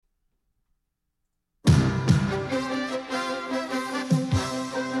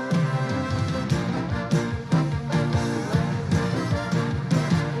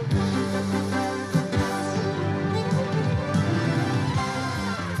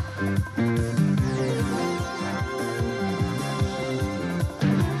Live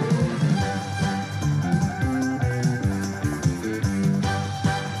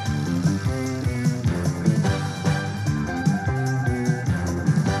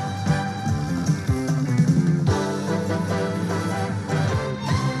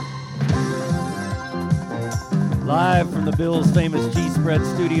from the Bill's famous G-Spread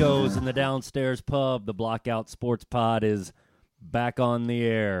Studios in the downstairs pub, the Blockout Sports Pod is back on the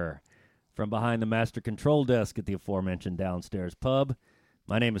air. From behind the master control desk at the aforementioned downstairs pub,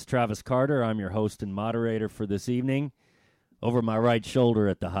 my name is Travis Carter. I'm your host and moderator for this evening. Over my right shoulder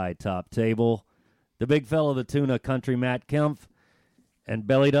at the high top table, the big fellow, the Tuna Country Matt Kempf, and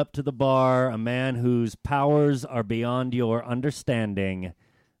bellied up to the bar, a man whose powers are beyond your understanding,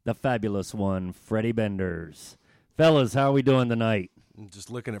 the fabulous one, Freddie Benders. Fellas, how are we doing tonight? I'm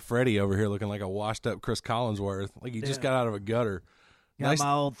just looking at Freddie over here looking like a washed-up Chris Collinsworth, like he just got out of a gutter. Got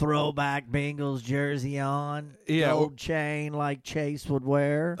my old throwback Bengals jersey on, gold chain like Chase would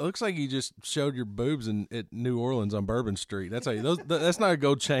wear. It looks like you just showed your boobs at New Orleans on Bourbon Street. That's how you, that's not a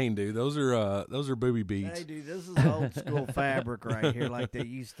gold chain, dude. Those are booby beads. Hey, dude, this is old school fabric right here, like they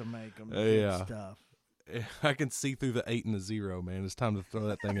used to make them. Yeah, stuff. I can see through the 8 and the 0, man. It's time to throw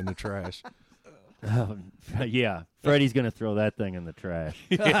that thing in the trash. Yeah, Freddie's going to throw that thing in the trash.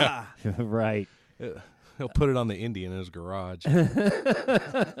 Yeah. Right. He'll put it on the Indian in his garage.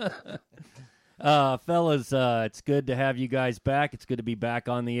 Fellas, it's good to have you guys back. It's good to be back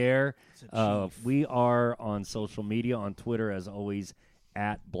on the air. We are on social media, on Twitter, as always,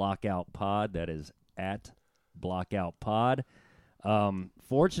 at BlockoutPod. That is at BlockoutPod.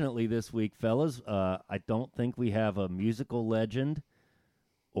 Fortunately, this week, fellas, I don't think we have a musical legend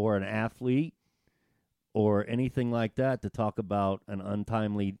or an athlete or anything like that to talk about an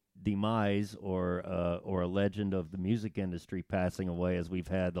untimely demise or a legend of the music industry passing away, as we've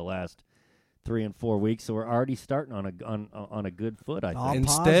had the last 3 and 4 weeks. So we're already starting on a good foot, I think.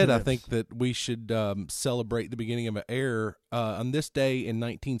 Instead, I think that we should celebrate the beginning of an era. On this day in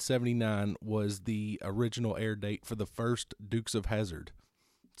 1979 was the original air date for the first Dukes of Hazzard.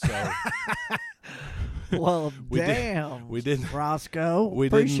 So well, we didn't Roscoe. We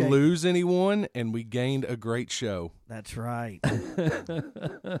didn't lose anyone, and we gained a great show. That's right.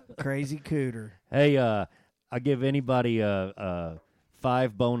 Crazy Cooter. Hey, I'll give anybody 5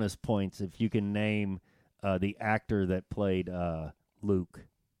 bonus points if you can name the actor that played Luke.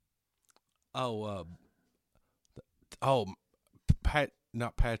 Not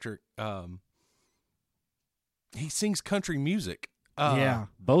Patrick. He sings country music. Yeah,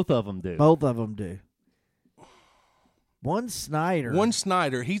 both of them do. Both of them do. One Snyder.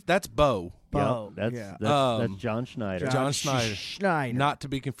 That's Bo. Bo. Yep, that's John Schneider. John Schneider. Not to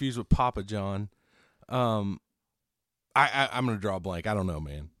be confused with Papa John. I'm going to draw a blank. I don't know,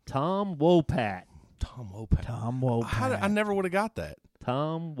 man. Tom Wopat. I never would have got that.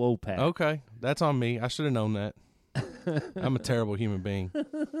 Tom Wopat. Okay, that's on me. I should have known that. I'm a terrible human being.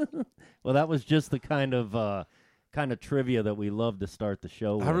 Well, that was just the kind of trivia that we love to start the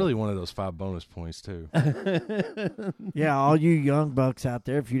show with. I really wanted those 5 bonus points, too. Yeah, all you young bucks out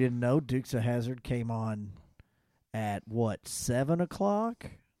there, if you didn't know, Dukes of Hazzard came on at, 7 o'clock?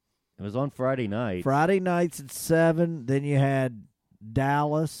 It was on Friday night. Friday nights at 7. Then you had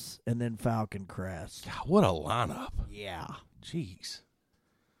Dallas and then Falcon Crest. God, what a lineup. Yeah. Jeez.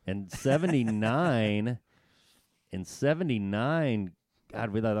 And 79,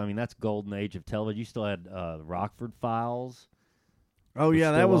 God, that's golden age of television. You still had Rockford Files. Oh,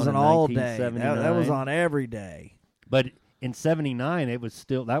 yeah, that was an all day. That was on every day. But in 79, it was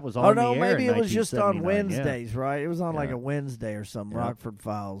still, that was on the air. Oh, no, maybe it was just on 1979, Wednesdays, right? It was on like a Wednesday or something. Yeah. Rockford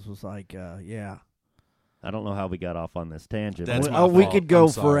Files was like, yeah. I don't know how we got off on this tangent. We could go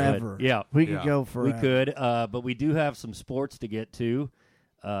forever. We could go forever. We could, but we do have some sports to get to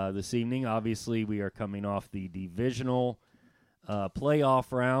this evening. Obviously, we are coming off the divisional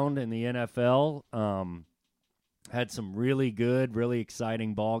playoff round in the NFL. Had some really good, really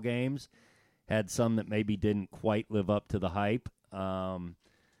exciting ball games. Had some that maybe didn't quite live up to the hype. I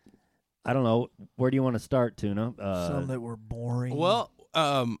don't know. Where do you want to start, Tuna? Some that were boring. Well,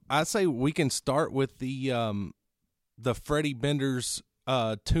 I'd say we can start with the Freddie Benders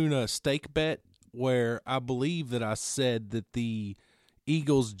tuna steak bet, where I believe that I said that the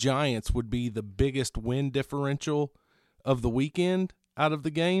Eagles-Giants would be the biggest win differential of the weekend out of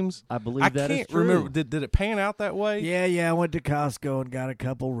the games. I believe that is true. I can't remember. Did it pan out that way? Yeah. I went to Costco and got a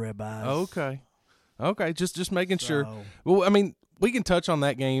couple ribeyes. Okay. Just making sure. Well, I mean, we can touch on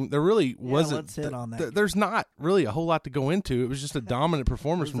that game. There really wasn't. Let's hit on that. There's not really a whole lot to go into. It was just a dominant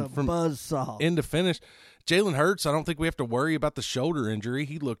perforence from buzzsaw end to finish. Jalen Hurts, I don't think we have to worry about the shoulder injury.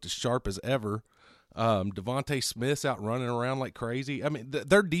 He looked as sharp as ever. Devontae Smith's out running around like crazy. I mean,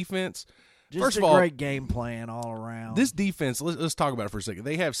 their defense. Just first a of all, great game plan all around. This defense, let's talk about it for a second.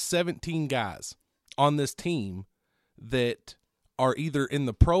 They have 17 guys on this team that are either in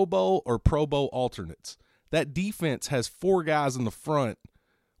the Pro Bowl or Pro Bowl alternates. That defense has 4 guys in the front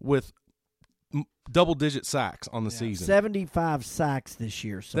with double-digit sacks on the season. 75 sacks this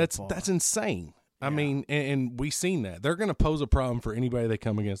year so far. That's insane. I mean, and we've seen that. They're going to pose a problem for anybody they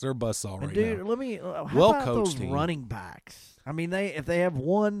come against. They're a buzzsaw right now. Let me how well about coached those team. running backs? I mean, if they have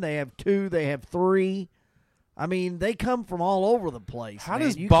 1, they have 2, they have 3. I mean, they come from all over the place. How man.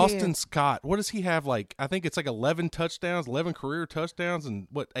 does You Boston can't- Scott, what does he have like? I think it's like 11 touchdowns, 11 career touchdowns, and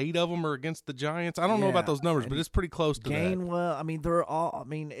 8 of them are against the Giants? I don't know about those numbers, but it's pretty close to that. Gainwell, I mean, they're all. I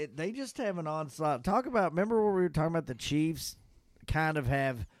mean, they just have an onslaught. Remember when we were talking about the Chiefs kind of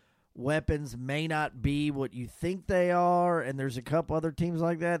have weapons, may not be what you think they are, and there's a couple other teams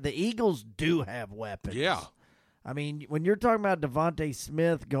like that. The Eagles do have weapons. Yeah. I mean, when you're talking about Devontae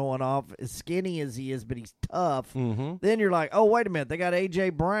Smith going off, as skinny as he is, but he's tough, then you're like, oh, wait a minute, they got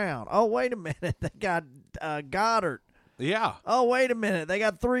A.J. Brown. Oh, wait a minute, they got Goddard. Yeah. Oh, wait a minute, they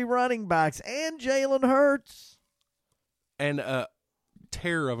got 3 running backs and Jalen Hurts. And a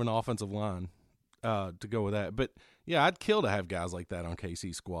terror of an offensive line to go with that. But, yeah, I'd kill to have guys like that on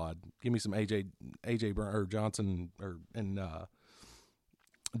KC squad. Give me some A.J. Brown or Johnson and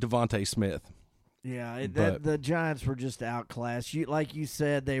Devontae Smith. Yeah, the Giants were just outclassed. Like you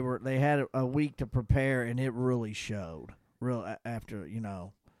said, they had a week to prepare, and it really showed. After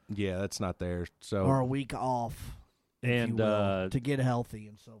Yeah, that's not there. So or a week off, and to get healthy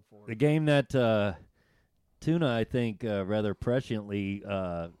and so forth. The game that Tuna, I think, rather presciently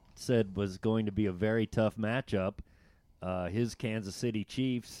said was going to be a very tough matchup. His Kansas City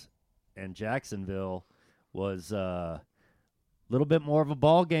Chiefs and Jacksonville was little bit more of a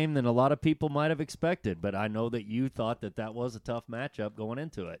ball game than a lot of people might have expected, but I know that you thought that was a tough matchup going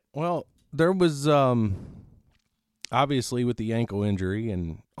into it. Well, there was obviously with the ankle injury,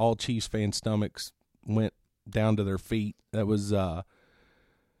 and all Chiefs fans' stomachs went down to their feet. That was a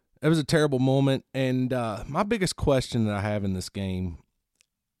terrible moment, and my biggest question that I have in this game.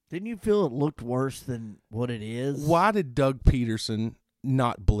 Didn't you feel it looked worse than what it is? Why did Doug Peterson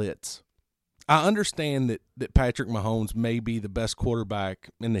not blitz? I understand that Patrick Mahomes may be the best quarterback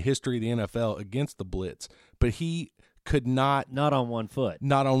in the history of the NFL against the blitz, but he could not. Not on one foot.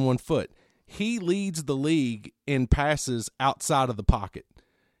 Not on one foot. He leads the league in passes outside of the pocket.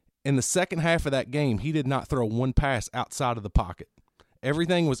 In the second half of that game, he did not throw one pass outside of the pocket.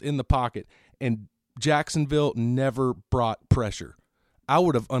 Everything was in the pocket, and Jacksonville never brought pressure. I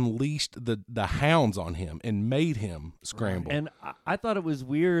would have unleashed the hounds on him and made him scramble. And I thought it was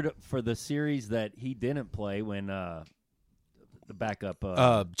weird for the series that he didn't play when the backup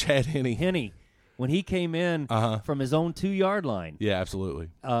Chad Henne, when he came in from his own 2-yard line. Yeah, absolutely.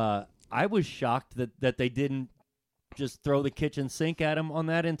 I was shocked that they didn't just throw the kitchen sink at him on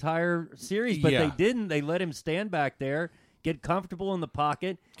that entire series, but they didn't. They let him stand back there, get comfortable in the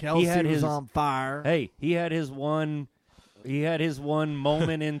pocket. Kelsey was on fire. Hey, he had his one. He had his one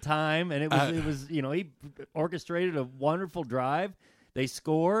moment in time, and it was he orchestrated a wonderful drive. They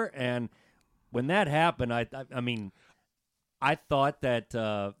score, and when that happened, I thought that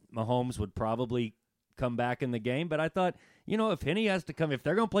Mahomes would probably come back in the game, but I thought, if Henne has to come, if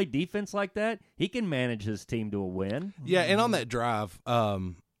they're going to play defense like that, he can manage his team to a win. Yeah, and on that drive,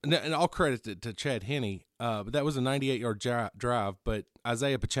 and all credit to Chad Henne, but that was a 98-yard drive, but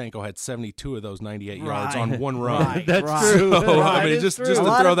Isaiah Pachenko had 72 of those 98 yards on one run. Right, That's true. So, I mean, just to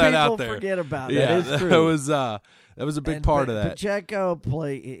throw that out there. Forget about Yeah, that. that was a big part of that. Pacheco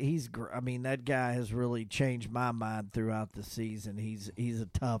that guy has really changed my mind throughout the season. He's a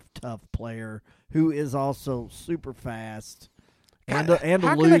tough player who is also super fast and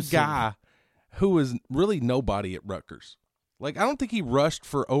How elusive. can a guy who was really nobody at Rutgers? Like, I don't think he rushed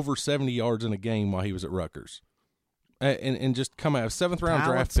for over 70 yards in a game while he was at Rutgers. And just come out, 7th-round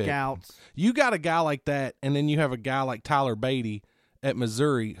draft pick. Scouts. You got a guy like that, and then you have a guy like Tyler Beatty at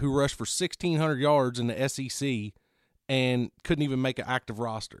Missouri who rushed for 1,600 yards in the SEC and couldn't even make an active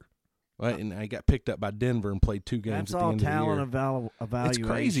roster. Right? And he got picked up by Denver and played 2 games That's at the all end of the year. talent evaluation. It's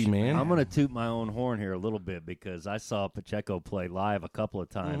crazy, man. I'm going to toot my own horn here a little bit because I saw Pacheco play live a couple of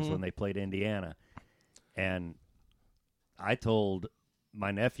times when they played Indiana. And I told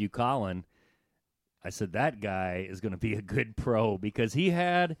my nephew Colin, I said, that guy is going to be a good pro because he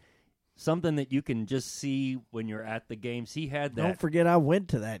had something that you can just see when you're at the games. He had that. Don't forget I went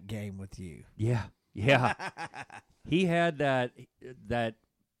to that game with you. Yeah. He had that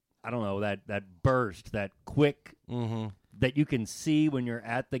I don't know, that burst, that quick that you can see when you're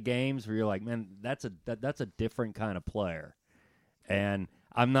at the games where you're like, man, that's a different kind of player. And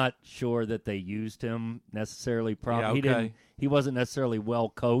I'm not sure that they used him necessarily properly. Yeah, okay. He wasn't necessarily well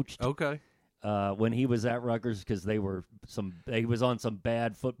coached. Okay. When he was at Rutgers because he was on some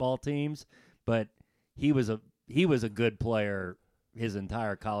bad football teams, but he was a good player his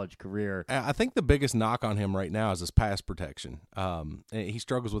entire college career. I think the biggest knock on him right now is his pass protection. He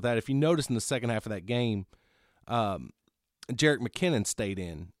struggles with that. If you notice in the second half of that game, Jerick McKinnon stayed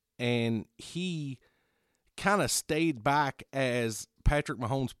in, and he kind of stayed back as Patrick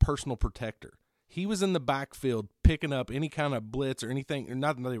Mahomes' personal protector. He was in the backfield picking up any kind of blitz or anything.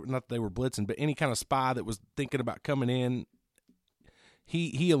 Not that they were blitzing, but any kind of spy that was thinking about coming in.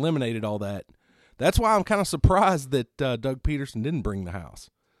 He eliminated all that. That's why I'm kind of surprised that Doug Peterson didn't bring the house.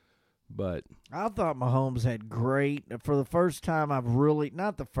 But I thought Mahomes had great for the first time.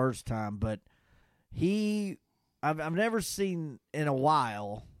 Not the first time, but I've never seen in a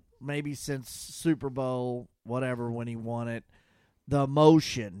while, maybe since Super Bowl whatever when he won it, the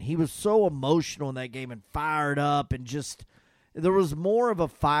emotion. He was so emotional in that game and fired up, and just there was more of a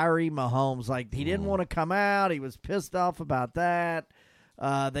fiery Mahomes. Like he didn't want to come out. He was pissed off about that.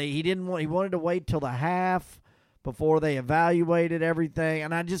 He wanted to wait till the half before they evaluated everything,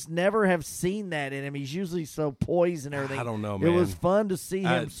 and I just never have seen that in him. He's usually so poised and everything. I don't know, man. It was fun to see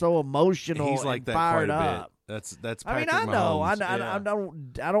him so emotional. He's like and that fired quite a up. bit. That's. I mean, Patrick I know.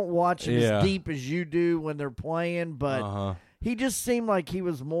 Mahomes. I don't watch him as deep as you do when they're playing, but he just seemed like he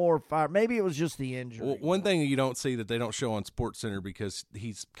was more fired. Maybe it was just the injury. Well, one thing you don't see that they don't show on SportsCenter because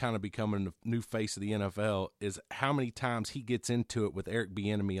he's kind of becoming a new face of the NFL is how many times he gets into it with Eric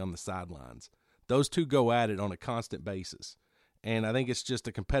Bieniemy on the sidelines. Those two go at it on a constant basis, and I think it's just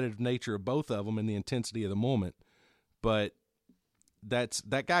the competitive nature of both of them and the intensity of the moment. But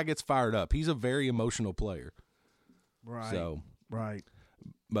that guy gets fired up. He's a very emotional player. Right. So right.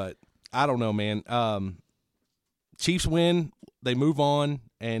 But I don't know, man. Chiefs win, they move on,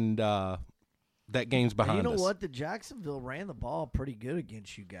 and that game's behind us. You know what? The Jacksonville ran the ball pretty good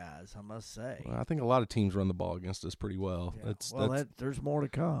against you guys, I must say. Well, I think a lot of teams run the ball against us pretty well. Yeah. There's more to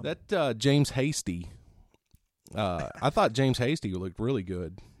come. That James Hasty, I thought James Hasty looked really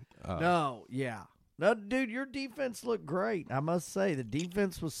good. No, dude, your defense looked great. I must say, the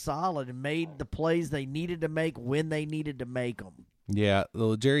defense was solid and made the plays they needed to make when they needed to make them. Yeah, the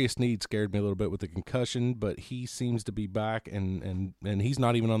L'Jarius Sneed scared me a little bit with the concussion, but he seems to be back, and he's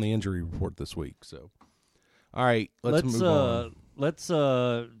not even on the injury report this week. So, all right, let's move on.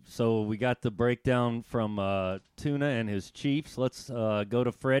 So we got the breakdown from Tuna and his Chiefs. Let's go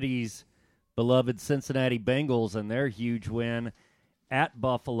to Freddie's beloved Cincinnati Bengals and their huge win at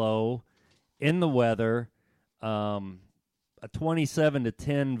Buffalo in the weather. A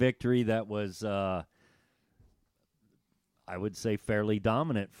 27-10 victory that was I would say fairly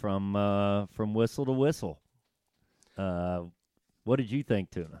dominant from whistle to whistle. What did you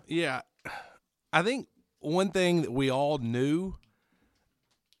think, Tuna? Yeah, I think one thing that we all knew,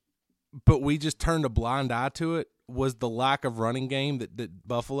 but we just turned a blind eye to it, was the lack of running game that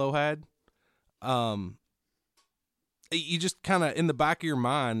Buffalo had. You just kind of, in the back of your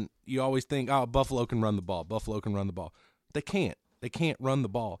mind, you always think, oh, Buffalo can run the ball. Buffalo can run the ball. They can't. They can't run the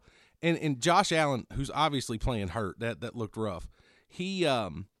ball. And Josh Allen, who's obviously playing hurt, that looked rough. He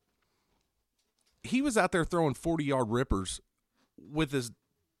was out there throwing 40-yard rippers with his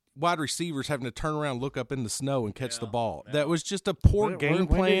wide receivers having to turn around, look up in the snow, and catch the ball. Yeah. That was just a poor game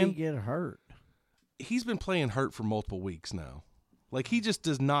plan. When did he get hurt? He's been playing hurt for multiple weeks now. Like, he just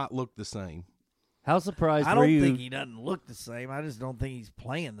does not look the same. How surprised were you? I don't think he doesn't look the same. I just don't think he's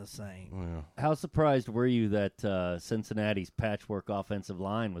playing the same. Yeah. How surprised were you that Cincinnati's patchwork offensive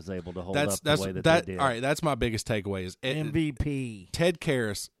line was able to hold up the way that they did? All right, that's my biggest takeaway. Is MVP. Ted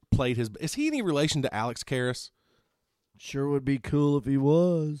Karras played his – is he any relation to Alex Karras? Sure would be cool if he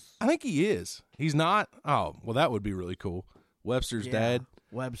was. I think he is. He's not? Oh, well, that would be really cool. Webster's dad.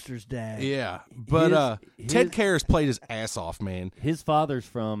 Webster's dad. Yeah, but Ted Karras played his ass off, man. His father's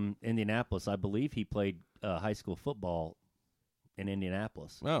from Indianapolis. I believe he played high school football in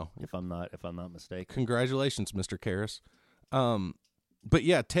Indianapolis. Oh, if I'm not mistaken. Congratulations, Mr. Karras. But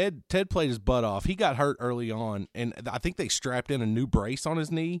yeah, Ted played his butt off. He got hurt early on, and I think they strapped in a new brace on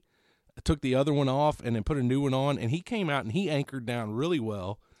his knee, took the other one off, and then put a new one on, and he came out and he anchored down really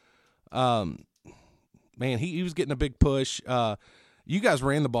well. Man, he was getting a big push. You guys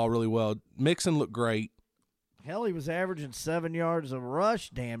ran the ball really well. Mixon looked great. Hell, he was averaging 7 yards a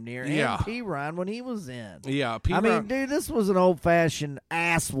rush damn near. Yeah. And P-Ryan when he was in. Yeah. I mean, dude, this was an old-fashioned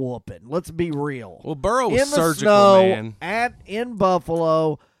ass-whooping. Let's be real. Well, Burrow was in the surgical, snow, man. In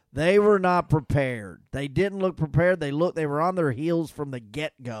Buffalo, They were not prepared. They didn't look prepared. They were on their heels from the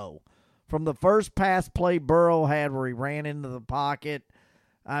get-go. From the first pass play Burrow had where he ran into the pocket.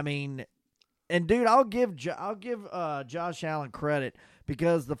 I mean, and dude, I'll give Josh Allen credit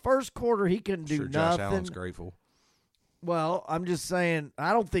because the first quarter he couldn't do nothing. Josh Allen's grateful. Well, I'm just saying,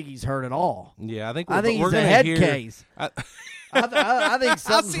 I don't think he's hurt at all. Yeah, I think he's a head case. I think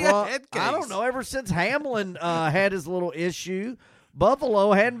something's wrong. I don't know. Ever since Hamlin had his little issue,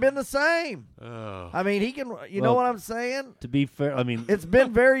 Buffalo hadn't been the same. I mean, he can. You know what I'm saying? To be fair, I mean, it's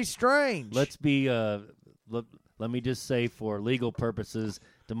been very strange. Let's be. Let me just say, for legal purposes,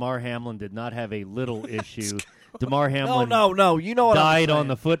 Damar Hamlin did not have a little issue. Damar Hamlin no. You know what died I'm on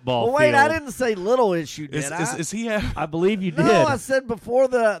the football field. Wait, I didn't say little issue, did I? Is he I believe you did. No, I said before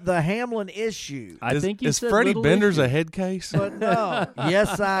the Hamlin issue. I think you said Freddie Bender's issue. a head case? But no.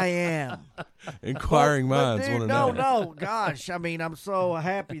 Yes, I am. Inquiring minds want to know. No, gosh. I mean, I'm so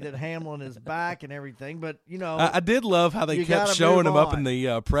happy that Hamlin is back and everything, but, you know. I did love how they you kept gotta showing move him up on. in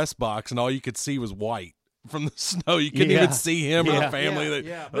the press box, and all you could see was white. From the snow, you couldn't even see him or the family.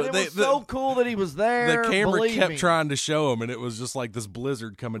 Yeah. But it was so cool that he was there. The camera believe kept me. trying to show him, and it was just like this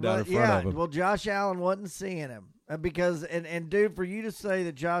blizzard coming down in front of him. Well, Josh Allen wasn't seeing him because, and dude, for you to say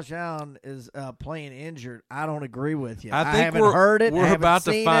that Josh Allen is playing injured, I don't agree with you. I think haven't heard it. We're about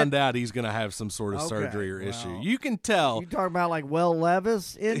to find out he's going to have some sort of Okay, surgery or well, issue. You can tell. You talking about like Will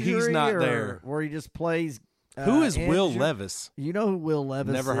Levis injury? He's not or there. Where he just plays. Who is Will injured? Levis? You know who Will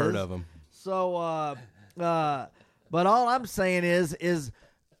Levis Never is? heard of him. So, but all I'm saying is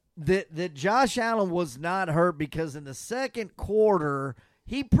that Josh Allen was not hurt because in the second quarter,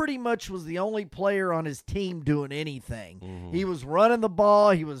 he pretty much was the only player on his team doing anything. Mm-hmm. He was running the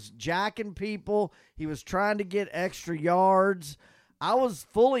ball. He was jacking people. He was trying to get extra yards. I was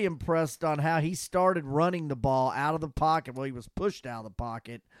fully impressed on how he started running the ball out of the pocket. Well, he was pushed out of the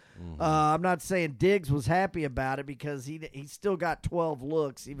pocket. Mm-hmm. I'm not saying Diggs was happy about it because he still got 12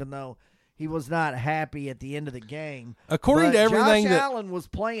 looks, even though he was not happy at the end of the game. According to everything Josh that Allen was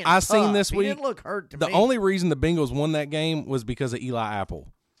playing I've tough. seen this He week, didn't look hurt to the me. only reason the Bengals won that game was because of Eli Apple.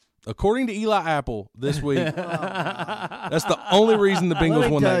 According to Eli Apple this week, that's the only reason the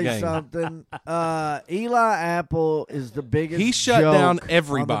Bengals won that game. Something. Eli Apple is the biggest. He shut joke down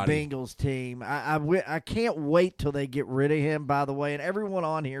everybody. on the Bengals team. I can't wait till they get rid of him. By the way, and everyone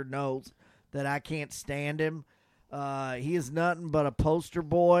on here knows that I can't stand him. He is nothing but a poster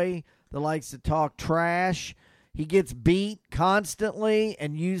boy that likes to talk trash. He gets beat constantly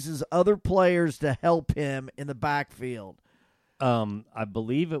and uses other players to help him in the backfield. I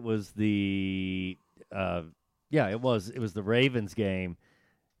believe it was it was the Ravens game.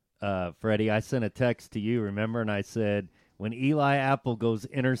 Freddie, I sent a text to you, remember? And I said, when Eli Apple goes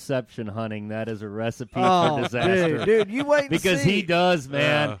interception hunting, that is a recipe for disaster. Dude, you wait and because see. he does,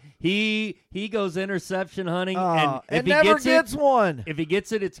 man. He goes interception hunting, and if he never gets one. If he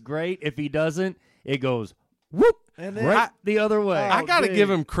gets it, it's great. If he doesn't, it goes whoop and then, right the other way. I got to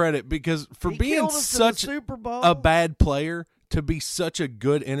give him credit because for being such Super Bowl. a bad player to be such a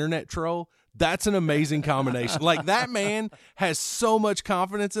good internet troll, that's an amazing combination. Like, that man has so much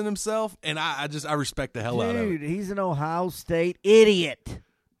confidence in himself, and I respect the hell out of it. Dude, he's an Ohio State idiot.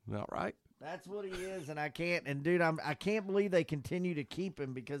 All right. That's what he is, and I can't believe they continue to keep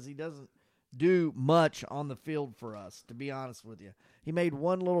him because he doesn't do much on the field for us, to be honest with you. He made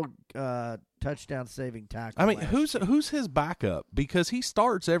one little touchdown saving tackle. I mean, who's his backup? Because he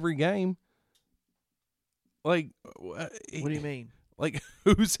starts every game. Like, what do you mean? Like,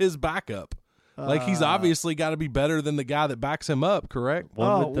 who's his backup? Like, he's obviously got to be better than the guy that backs him up, correct?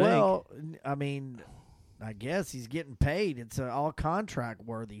 One would think. Well, I mean, I guess he's getting paid. It's all contract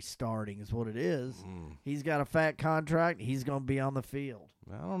worthy starting is what it is. He's got a fat contract. He's going to be on the field.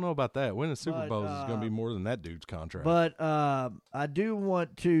 I don't know about that. Winning Super Bowls is going to be more than that dude's contract. But I do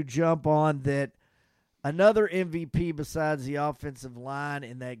want to jump on that another MVP besides the offensive line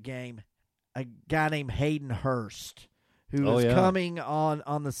in that game, a guy named Hayden Hurst, who was coming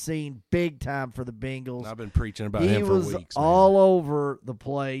on the scene big time for the Bengals. I've been preaching about him for weeks. He was all over the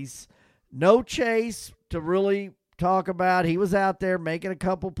place. No Chase to really talk about. He was out there making a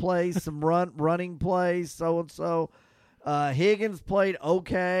couple plays, some running plays, so-and-so. Higgins played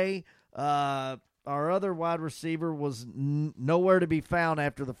okay. Our other wide receiver was nowhere to be found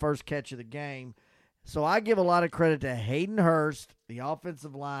after the first catch of the game. So I give a lot of credit to Hayden Hurst, the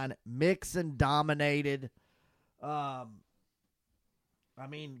offensive line. Mixon dominated. I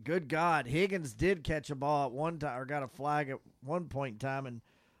mean, good God. Higgins did catch a ball at one time, or got a flag at one point in time, and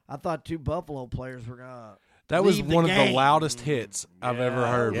I thought two Buffalo players were going to That was one game. of the loudest hits I've ever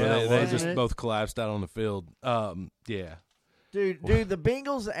heard. Yeah, They wasn't just it? both collapsed out on the field. Yeah. Dude, the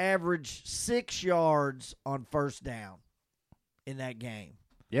Bengals averaged 6 yards on first down in that game.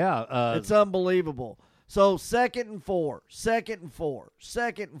 Yeah. It's unbelievable. So 2nd and 4, 2nd and 4,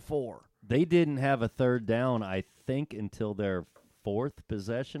 2nd and 4. They didn't have a third down, I think, until their fourth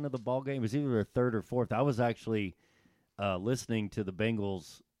possession of the ball game. It was either their third or fourth. I was actually listening to the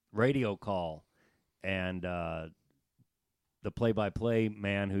Bengals radio call, and the play-by-play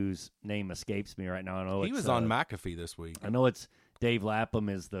man whose name escapes me right now. I know he was on McAfee this week. I know it's Dave Lapham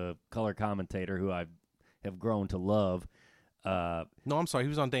is the color commentator who I have grown to love. No, I'm sorry. He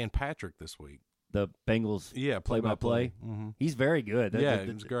was on Dan Patrick this week. The Bengals play-by-play. Mm-hmm. He's very good.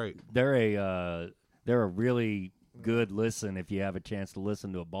 It was great. They're a really good listen if you have a chance to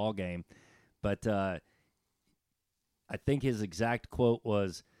listen to a ball game. But I think his exact quote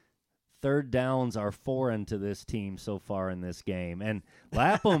was, "Third downs are foreign to this team so far in this game." And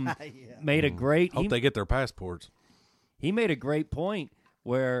Lapham made a great... Hope they get their passports. He made a great point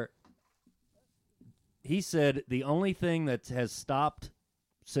where he said the only thing that has stopped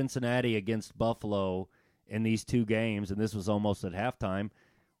Cincinnati against Buffalo in these two games, and this was almost at halftime,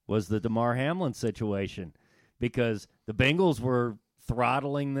 was the DeMar Hamlin situation, because the Bengals were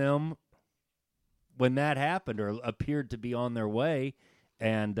throttling them when that happened, or appeared to be on their way.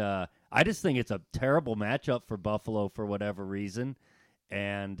 And I just think it's a terrible matchup for Buffalo for whatever reason.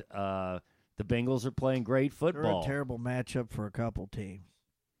 And the Bengals are playing great football. They're a terrible matchup for a couple teams.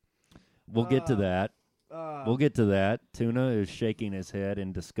 We'll get to that. We'll get to that. Tuna is shaking his head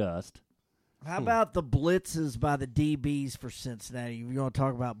in disgust. How about the blitzes by the DBs for Cincinnati? You're going to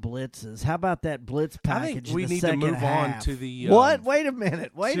talk about blitzes. How about that blitz package? I think we need to move on to the what? Wait a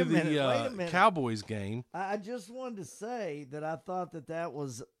minute. Wait a minute. Cowboys game. I just wanted to say that I thought that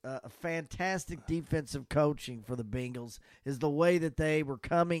was a fantastic defensive coaching for the Bengals. Is the way that they were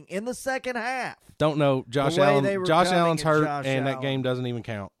coming in the second half. Don't know. Josh Allen's hurt, and that game doesn't even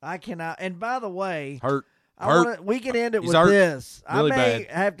count. I cannot. And by the way, hurt. We can end it He's with hurt. this. Really I may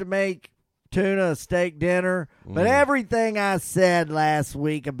bad. have to make Tuna a steak dinner, but everything I said last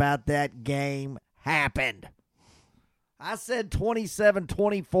week about that game happened. I said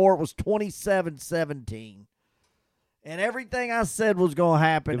 27-24. It was 27-17. And everything I said was going to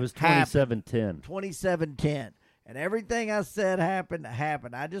happen. It was 27-10. 27-10. And everything I said happened.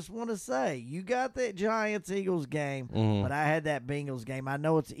 I just want to say, you got that Giants-Eagles game, but I had that Bengals game. I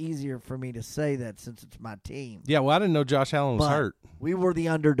know it's easier for me to say that since it's my team. Yeah, well, I didn't know Josh Allen was hurt. We were the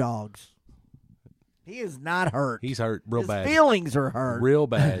underdogs. He is not hurt. He's hurt real bad. His feelings are hurt. Real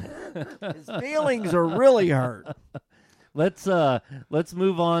bad. His feelings are really hurt. Let's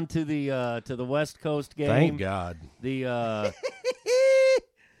move on to the West Coast game. Thank God. The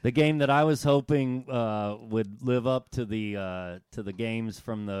game that I was hoping would live up to the games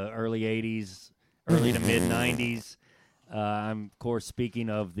from the early 80s, early to mid 90s. I'm of course speaking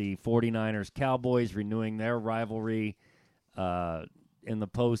of the 49ers Cowboys renewing their rivalry in the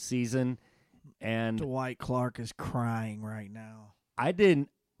postseason. And Dwight Clark is crying right now. I didn't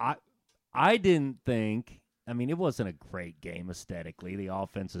think. I mean, it wasn't a great game aesthetically. The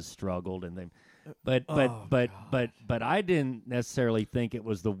offenses struggled, and but I didn't necessarily think it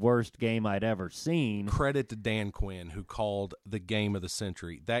was the worst game I'd ever seen. Credit to Dan Quinn, who called the game of the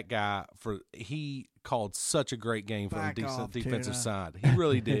century. That guy, he called such a great game from the defensive side. He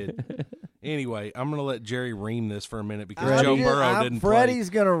really did. Anyway, I'm going to let Jerry ream this for a minute because Joe Burrow didn't play.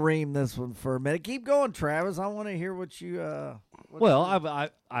 Freddie's going to ream this one for a minute. Keep going, Travis. I want to hear what you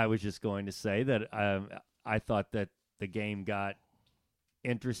I was just going to say that I thought that the game got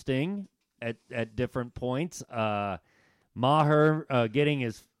interesting at different points. Maher getting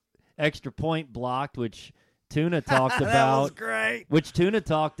his extra point blocked, which Tuna talked about. That was great. Which Tuna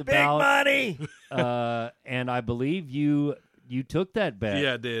talked about. Big money. And I believe you took that bet.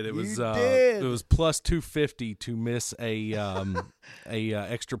 Yeah, I did. It was did. It was plus 250 to miss a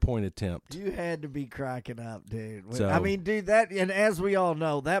extra point attempt. You had to be cracking up, dude. So, I mean, dude, and as we all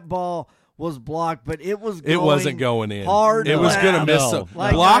know, that ball was blocked, but it wasn't going in. Hard. It was going to miss.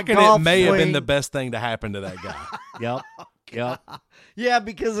 Like blocking it may have been swing. the best thing to happen to that guy. Yep. Yep. Yeah,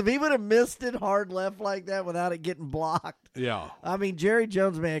 because if he would have missed it hard left like that without it getting blocked, yeah. I mean, Jerry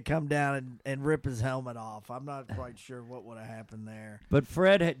Jones may have come down and rip his helmet off. I'm not quite sure what would have happened there. But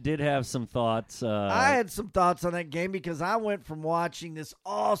Fred did have some thoughts. I had some thoughts on that game because I went from watching this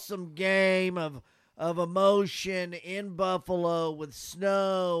awesome game of emotion in Buffalo with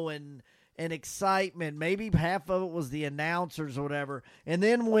snow and excitement. Maybe half of it was the announcers or whatever, and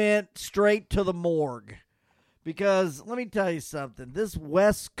then went straight to the morgue. Because let me tell you something, this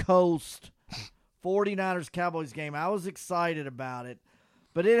West Coast 49ers Cowboys game, I was excited about it,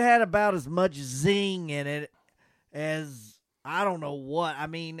 but it had about as much zing in it as I don't know what. I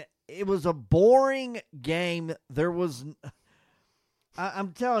mean, it was a boring game. There was,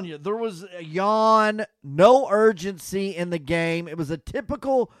 I'm telling you, there was a yawn, no urgency in the game. It was a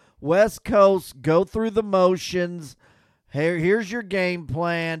typical West Coast go through the motions. Here's your game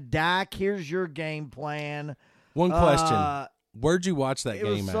plan. Dak, here's your game plan. One question. Where'd you watch that game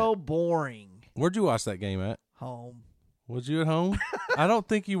at? It was so boring. Where'd you watch that game at? Home. Was you at home? I don't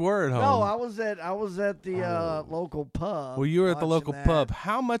think you were at home. No, I was at the local pub. Well, you were at the local that. pub.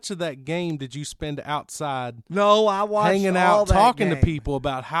 How much of that game did you spend outside? No, I watched hanging all out, that talking game. to people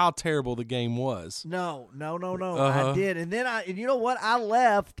about how terrible the game was. No. Uh-huh. I did, and then and you know what? I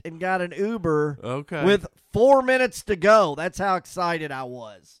left and got an Uber. Okay. With 4 minutes to go. That's how excited I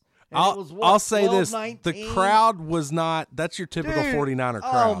was. And it was, what, I'll say 12, this: 19? the crowd was not. That's your typical Dude, 49er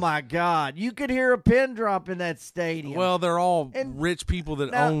crowd. Oh my God! You could hear a pin drop in that stadium. Well, they're all And rich people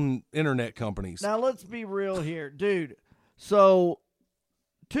that now- own internet companies. Now let's be real here, dude. So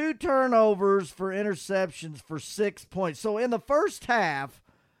 2 turnovers for interceptions for 6 points. So in the first half,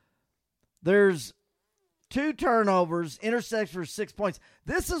 there's 2 turnovers, interceptions for 6 points.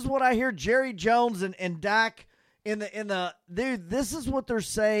 This is what I hear Jerry Jones and Dak in the dude. This is what they're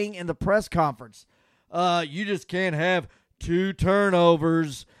saying in the press conference. You just can't have 2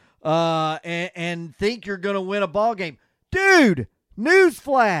 turnovers and think you're going to win a ball game, dude.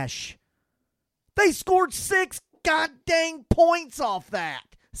 Newsflash. They scored 6 goddamn points off that.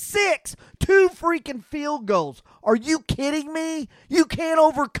 6. 2 freaking field goals. Are you kidding me? You can't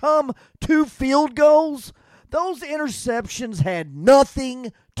overcome 2 field goals? Those interceptions had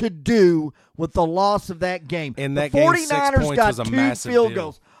nothing to do with the loss of that game. In that the game, 49ers 6 points got was a 2 massive field deal.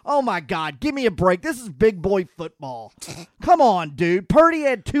 goals. Oh, my God. Give me a break. This is big boy football. Come on, dude. Purdy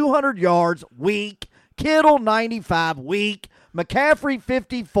had 200 yards. Weak. Kittle, 95. Weak. McCaffrey,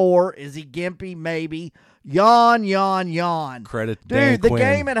 54. Is he gimpy? Maybe. Yawn. Credit to Dude, Dan the Quinn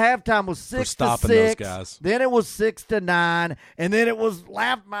game at halftime was 6 to stopping 6. those guys. Then it was 6 to 9, and then it was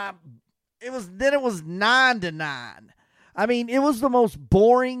 9 to 9. I mean, it was the most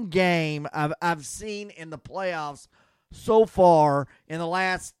boring game I've seen in the playoffs so far in the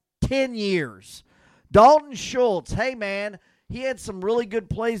last 10 years. Dalton Schultz, hey man, he had some really good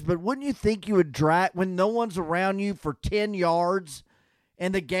plays, but wouldn't you think you would drag when no one's around you for 10 yards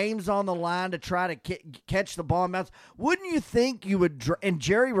and the game's on the line to try to catch the ball in bounds? Wouldn't you think you would and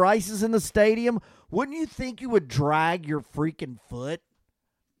Jerry Rice is in the stadium, wouldn't you think you would drag your freaking foot?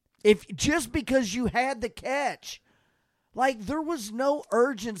 If just because you had the catch. Like, there was no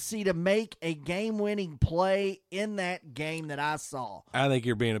urgency to make a game-winning play in that game that I saw. I think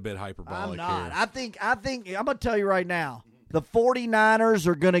you're being a bit hyperbolic I'm not. here. I think I'm going to tell you right now, the 49ers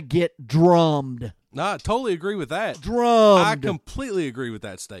are going to get drummed. No, I totally agree with that. Drummed. I completely agree with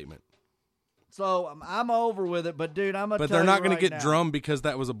that statement. So I'm over with it, but dude, I'm going to But tell they're you not going right to get now, drummed because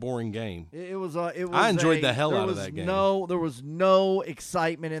that was a boring game. It was I enjoyed the hell out of that game. There was no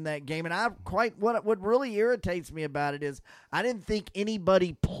excitement in that game, and what really irritates me about it is I didn't think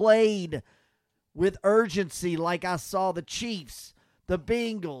anybody played with urgency like I saw the Chiefs, the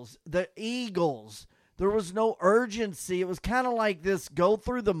Bengals, the Eagles. There was no urgency. It was kind of like this go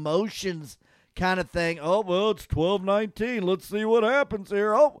through the motions kind of thing. Oh, well, it's 12-19. Let's see what happens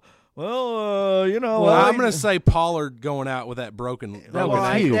here. Oh, well, I'm going to say Pollard going out with that broken ankle.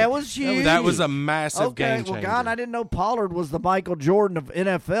 That was huge. That was a massive game changer. Well, God, I didn't know Pollard was the Michael Jordan of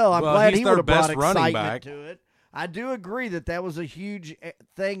NFL. I'm Well, glad he's he their would have brought best running excitement back. to it. I do agree that was a huge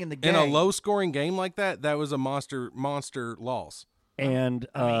thing in the game. In a low-scoring game like that was a monster loss. And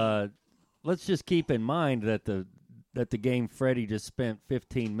let's just keep in mind that the game Freddie just spent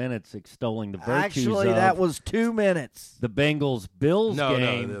 15 minutes extolling the virtues Actually, of. that was 2 minutes. The Bengals-Bills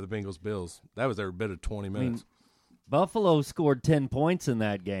game. No, the Bengals-Bills. That was every bit of 20 minutes. I mean, Buffalo scored 10 points in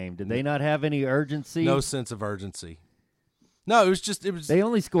that game. Did they not have any urgency? No sense of urgency. No, it was. They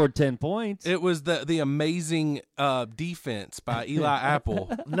only scored 10 points. It was the amazing defense by Eli Apple.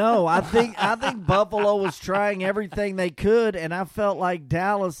 No, I think Buffalo was trying everything they could, and I felt like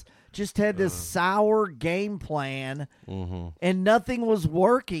Dallas just had this sour game plan, and nothing was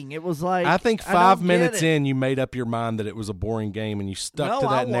working. It was like I think I 5 don't minutes get it. in, you made up your mind that it was a boring game, and you stuck to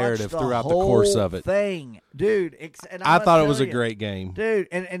I that narrative watched throughout the course whole of it. Thing, dude. And I I'm thought gonna it was tell a you, great game. dude.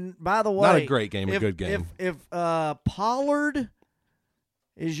 And by the way, Not a great game, a good game. If Pollard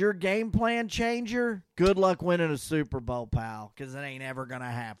is your game plan changer, good luck winning a Super Bowl, pal, because it ain't ever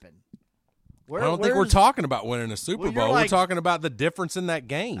gonna happen. I don't think we're talking about winning a Super Bowl. We're talking about the difference in that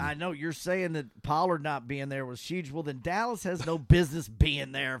game. I know you're saying that Pollard not being there was huge. Well, then Dallas has no business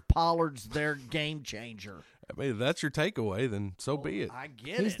being there if Pollard's their game changer. I mean, if that's your takeaway, then so be it. I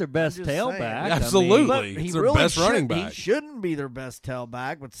get He's their best tailback. Absolutely. He's their best running back. He shouldn't be their best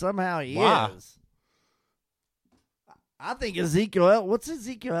tailback, but somehow he is. I think what's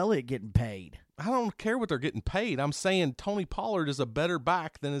Ezekiel Elliott getting paid? I don't care what they're getting paid. I'm saying Tony Pollard is a better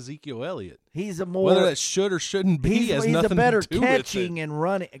back than Ezekiel Elliott. He's a more whether that should or shouldn't be has nothing to do with it. He's a better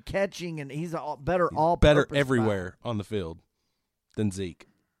catching, and he's a better better everywhere on the field than Zeke.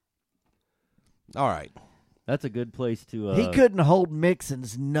 All right, that's a good place to. He couldn't hold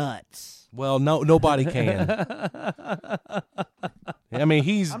Mixon's nuts. Well, nobody can. I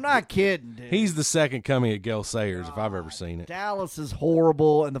mean, I'm not kidding, dude. He's the second coming of Gale Sayers if I've ever seen it. Dallas is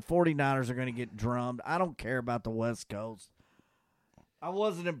horrible, and the 49ers are going to get drummed. I don't care about the West Coast. I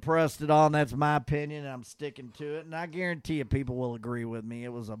wasn't impressed at all, and that's my opinion, and I'm sticking to it. And I guarantee you people will agree with me.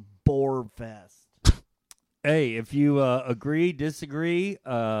 It was a bore fest. Hey, if you agree, disagree,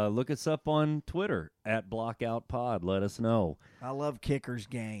 look us up on Twitter at BlockoutPod. Let us know. I love Kickers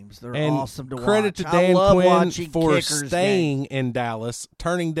games. They're and awesome to watch. Credit to Dan Quinn for staying in Dallas,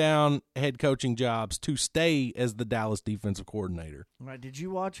 turning down head coaching jobs to stay as the Dallas defensive coordinator. Right. Did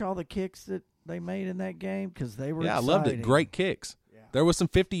you watch all the kicks that they made in that game? Because they were exciting. I loved it. Great kicks. Yeah. There was some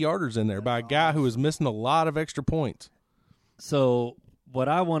 50-yarders in there by a guy who was missing a lot of extra points. So what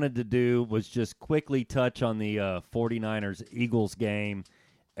I wanted to do was just quickly touch on the 49ers-Eagles game,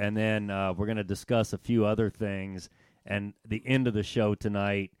 and then we're going to discuss a few other things. And the end of the show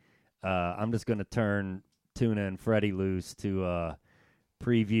tonight, I'm just going to turn Tuna and Freddie loose to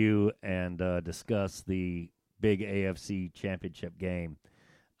preview and discuss the big AFC championship game.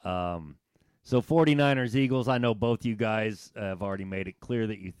 So 49ers-Eagles, I know both you guys have already made it clear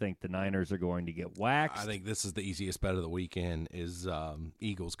that you think the Niners are going to get waxed. I think this is the easiest bet of the weekend is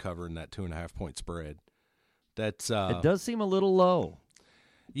Eagles covering that 2.5-point spread. That's it does seem a little low.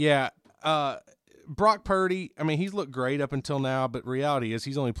 Yeah. Brock Purdy, I mean, he's looked great up until now, but reality is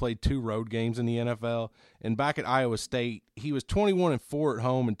he's only played 2 road games in the NFL. And back at Iowa State, he was 21-4 at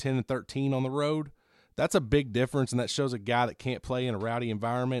home and 10-13 on the road. That's a big difference, and that shows a guy that can't play in a rowdy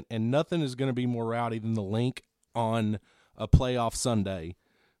environment, and nothing is going to be more rowdy than the link on a playoff Sunday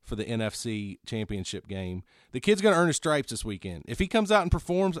for the NFC championship game. The kid's going to earn his stripes this weekend. If he comes out and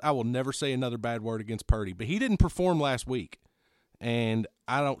performs, I will never say another bad word against Purdy, but he didn't perform last week, and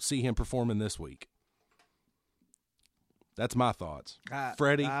I don't see him performing this week. That's my thoughts.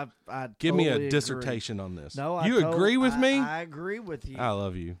 Freddie, give me a dissertation on this. No, you agree with me? I agree with you. I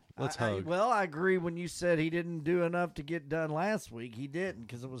love you. Let's hug. I agree when you said he didn't do enough to get done last week. He didn't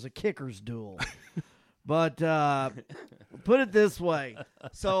because it was a kicker's duel. But put it this way.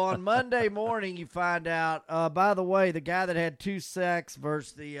 So on Monday morning, you find out, by the way, the guy that had 2 sacks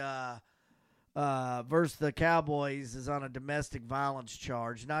versus the Cowboys is on a domestic violence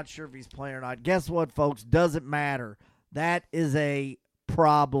charge. Not sure if he's playing or not. Guess what, folks? Doesn't matter. That is a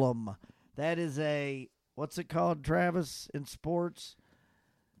problem. That is a, what's it called, Travis, in sports?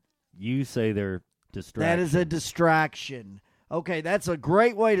 You say they're distractions. That is a distraction. Okay, that's a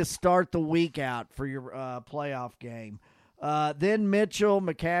great way to start the week out for your playoff game. Then Mitchell,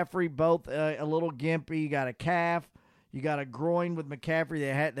 McCaffrey, both a little gimpy. You got a calf. You got a groin with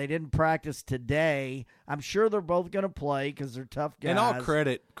McCaffrey. They didn't practice today. I'm sure they're both going to play because they're tough guys. In all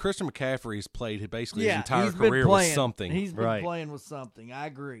credit, Christian McCaffrey's played basically his entire career with something. He's been playing with something. I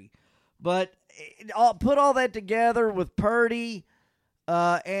agree. But put all that together with Purdy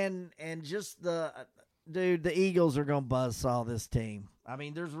and just the Eagles are going to buzzsaw this team. I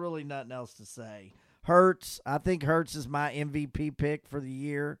mean, there's really nothing else to say. Hurts, I think Hurts is my MVP pick for the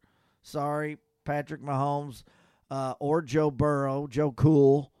year. Sorry, Patrick Mahomes. Or Joe Burrow, Joe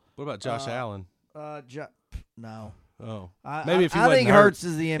Cool. What about Josh Allen? No. Oh, maybe if he wasn't hurt. Hurts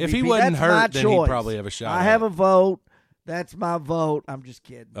is the MVP. If he wasn't hurt, then he'd probably have a shot. I have a vote. That's my vote. I'm just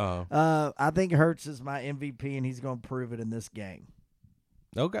kidding. Oh. I think Hurts is my MVP, and he's going to prove it in this game.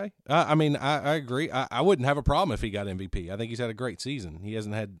 Okay. I mean, I agree. I wouldn't have a problem if he got MVP. I think he's had a great season. He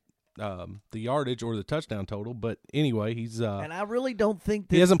hasn't had the yardage or the touchdown total, but anyway, he's and I really don't think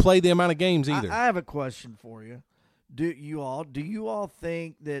that he hasn't played the amount of games either. I have a question for you. Do you all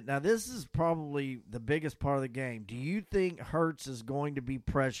think that, now this is probably the biggest part of the game, do you think Hurts is going to be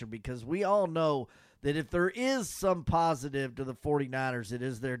pressured? Because we all know that if there is some positive to the 49ers, it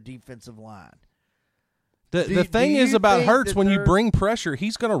is their defensive line. The thing is about Hurts, when you they're- bring pressure,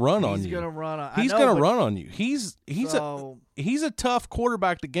 he's going to run on you. He's going to run on. He's going to run on you. He's So- a tough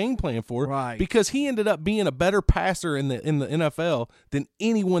quarterback to game plan for, Right. because he ended up being a better passer in the NFL than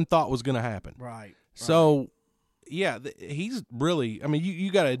anyone thought was going to happen. Right. So, yeah, he's really. I mean,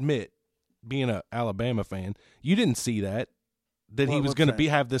 you got to admit, being an Alabama fan, you didn't see that he was going to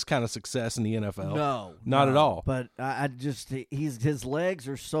have this kind of success in the NFL. No, not at all. But I just his legs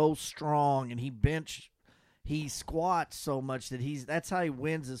are so strong, and he squats so much that's how he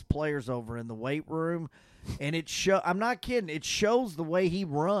wins his players over in the weight room. And I'm not kidding. It shows the way he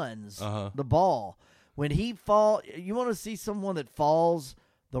runs the ball. When he you want to see someone that falls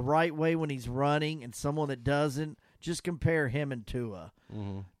the right way when he's running and someone that doesn't, just compare him and Tua.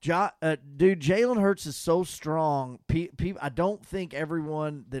 Mm-hmm. Dude, Jalen Hurts is so strong. I don't think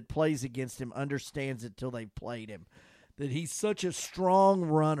everyone that plays against him understands it till they've played him, that he's such a strong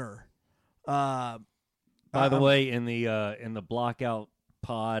runner. By the way, in the blockout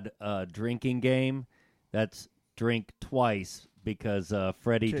pod drinking game, that's drink twice, because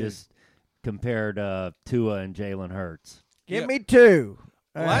Freddie just compared Tua and Jalen Hurts. Give me two.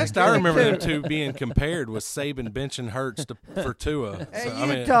 Last I remember them two being compared was Saban benching Hurts for Tua.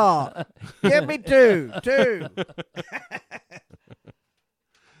 Hey, Utah, give me two.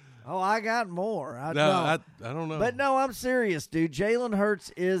 Oh, I got more. I don't know. But no, I'm serious, dude. Jalen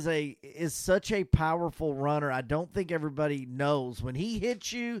Hurts is such a powerful runner. I don't think everybody knows. When he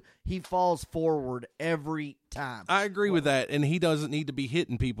hits you, he falls forward every time. I agree with that, and he doesn't need to be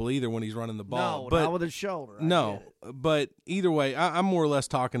hitting people either when he's running the ball. No, not with his shoulder. But either way, I'm more or less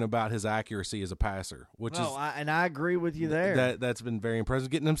talking about his accuracy as a passer, and I agree with you there. That's been very impressive.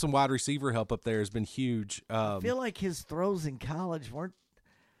 Getting him some wide receiver help up there has been huge. I feel like his throws in college weren't.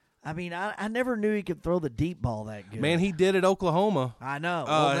 I mean, I never knew he could throw the deep ball that good. Man, he did at Oklahoma. I know.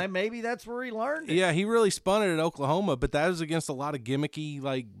 Well, then maybe that's where he learned it. Yeah, he really spun it at Oklahoma, but that was against a lot of gimmicky,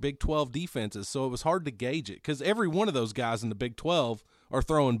 like, Big 12 defenses, so it was hard to gauge it, because every one of those guys in the Big 12 are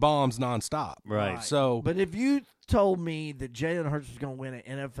throwing bombs nonstop. Right. So, but if you told me that Jalen Hurts was going to win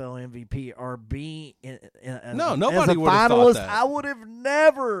an NFL MVP or be nobody would have thought that. I would have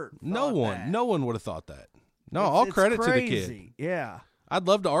never. No one would have thought that. No, all credit to the kid. Yeah. I'd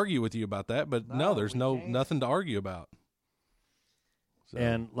love to argue with you about that, but there's nothing to argue about. So.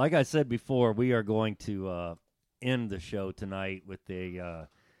 And like I said before, we are going to end the show tonight with a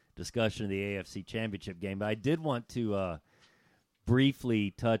discussion of the AFC Championship game. But I did want to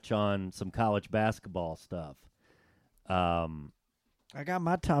briefly touch on some college basketball stuff. I got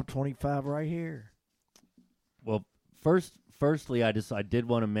my top 25 right here. Well, firstly, I did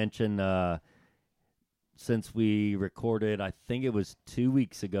want to mention. Since we recorded, I think it was 2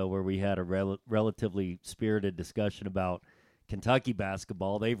 weeks ago, where we had a relatively spirited discussion about Kentucky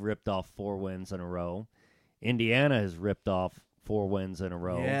basketball. They've ripped off 4 wins in a row. Indiana has ripped off 4 wins in a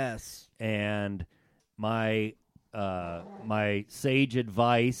row. Yes. And my sage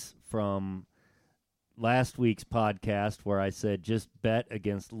advice from last week's podcast, where I said just bet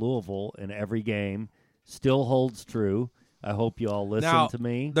against Louisville in every game, still holds true. I hope you all listen to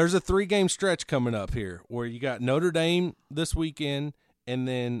me. There's a 3-game stretch coming up here where you got Notre Dame this weekend and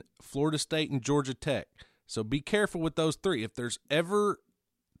then Florida State and Georgia Tech. So be careful with those 3. If there's ever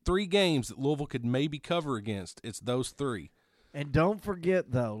 3 games that Louisville could maybe cover against, it's those 3. And don't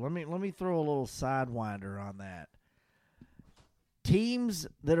forget, though, let me throw a little sidewinder on that. Teams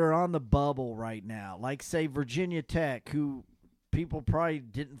that are on the bubble right now, like, say, Virginia Tech, who people probably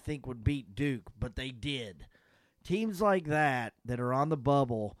didn't think would beat Duke, but they did. Teams like that are on the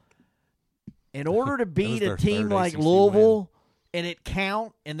bubble, in order to beat a team like Louisville and it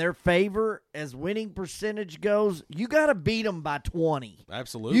count in their favor as winning percentage goes, you got to beat them by 20.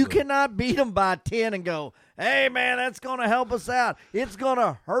 Absolutely. You cannot beat them by 10 and go, hey, man, that's going to help us out. It's going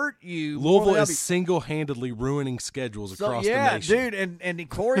to hurt you. Louisville is single-handedly ruining schedules across the nation. Yeah, dude, and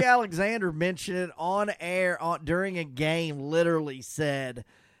Corey Alexander mentioned it on air during a game, literally said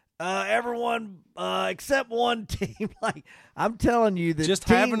 – everyone except one team. Like, I'm telling you that just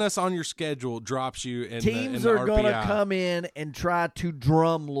having us on your schedule drops you in teams the are going to RPI. come in and try to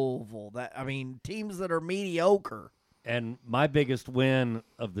drum Louisville. Teams that are mediocre. And my biggest win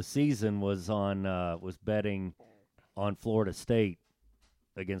of the season was was betting on Florida State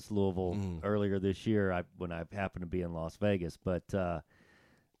against Louisville earlier this year when I happened to be in Las Vegas. But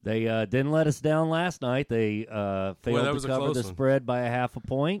they didn't let us down last night. They failed to cover the spread by a half a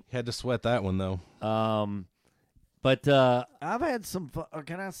point. Had to sweat that one, though. But I've had some fun.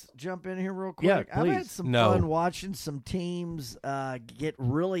 Can I jump in here real quick? Yeah, please. I've had some fun watching some teams get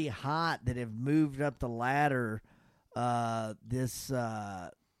really hot that have moved up the ladder this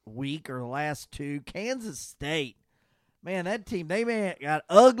week or the last two. Kansas State, man, that team, they got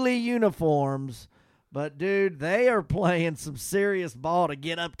ugly uniforms, but, dude, they are playing some serious ball to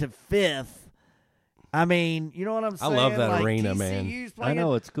get up to 5th. I mean, you know what I'm saying? I love that like arena, TCU's man. I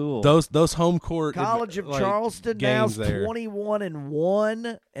know, it's cool. Those home court College of Charleston now's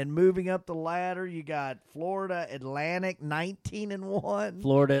 21-1 and moving up the ladder. You got Florida Atlantic 19-1.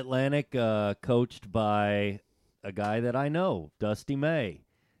 Florida Atlantic, coached by a guy that I know, Dusty May.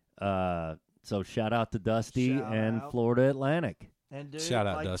 So shout out to Dusty and Florida Atlantic. And dude, shout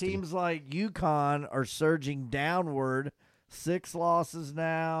out like Dusty. Teams like UConn are surging downward. 6 losses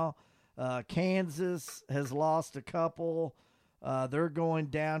now. Kansas has lost a couple. They're going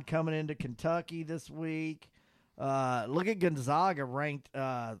down, coming into Kentucky this week. Look at Gonzaga ranked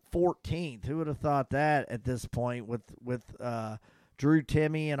 14th. Who would have thought that at this point with Drew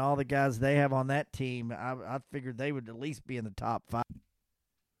Timme and all the guys they have on that team? I figured they would at least be in the top 5.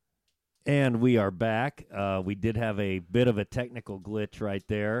 And we are back. We did have a bit of a technical glitch right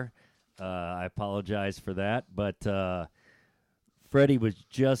there. I apologize for that, but Freddie was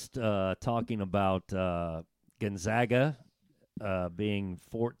just talking about Gonzaga being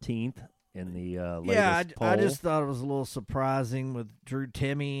 14th in the latest poll. I just thought it was a little surprising with Drew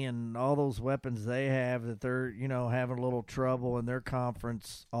Timme and all those weapons they have that they're having a little trouble in their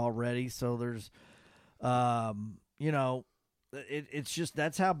conference already. So there's, it's just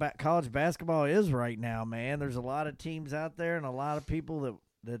that's how college basketball is right now, man. There's a lot of teams out there and a lot of people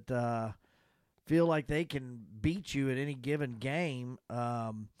that feel like they can beat you at any given game.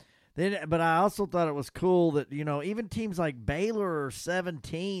 But I also thought it was cool that, even teams like Baylor are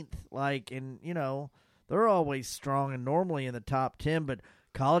 17th, they're always strong and normally in the top 10, but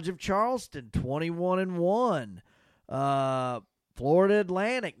College of Charleston, 21-1. Florida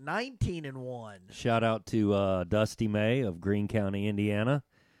Atlantic, 19-1. Shout out to Dusty May of Greene County, Indiana.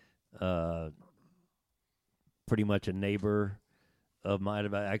 Pretty much a neighbor of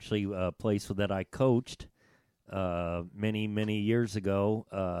mine, actually a place that I coached many years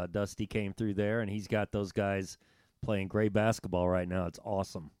ago. Dusty came through there, and he's got those guys playing great basketball right now. It's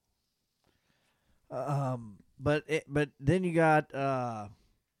awesome. But then you got the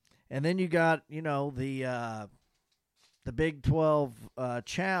Big 12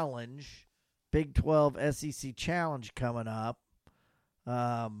 challenge, Big 12 SEC challenge coming up.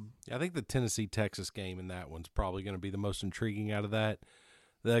 I think the Tennessee-Texas game in that one's probably going to be the most intriguing out of that.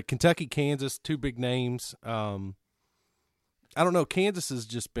 The Kentucky-Kansas, 2 big names. I don't know. Kansas has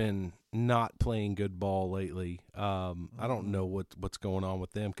just been not playing good ball lately. I don't know what's going on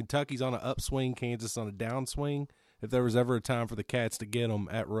with them. Kentucky's on an upswing, Kansas on a downswing. If there was ever a time for the Cats to get them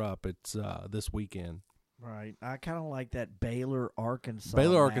at Rupp, it's this weekend. Right. I kind of like that Baylor-Arkansas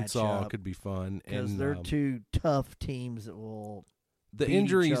Baylor-Arkansas could be fun. Because they're 2 tough teams that will the beat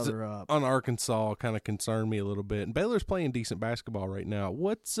injuries each other up. On Arkansas kind of concern me a little bit. And Baylor's playing decent basketball right now.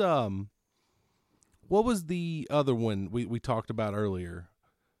 What was the other one we talked about earlier?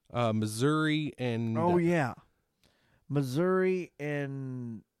 Missouri and oh yeah, Missouri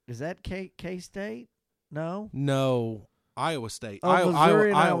and is that K-State? No, Iowa State. Oh, Missouri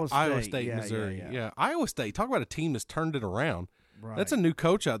and Iowa State. State, Yeah, Missouri. yeah. Iowa State. Talk about a team that's turned it around. Right. That's a new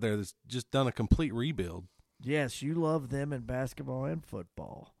coach out there that's just done a complete rebuild. Yes, you love them in basketball and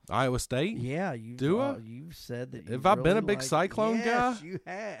football. Iowa State? Yeah, you've said that. Have I been a big Cyclone guy? Yes, you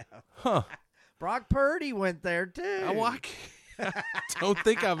have. Huh. Brock Purdy went there too. I don't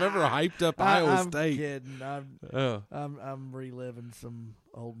think I've ever hyped up Iowa I'm State. Kidding. I'm reliving some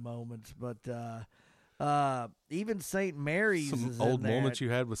old moments, but even St. Mary's Some is old in there moments at you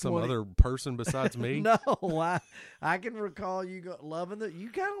had with some 20 other person besides me? No, I can recall you loving you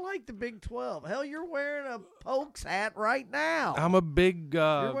kind of like the Big 12. Hell, you're wearing a Pokes hat right now. I'm a big.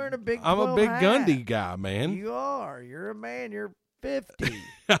 You're wearing a Big 12 I'm a big hat. Gundy guy, man. You are. You're a man. You're 50.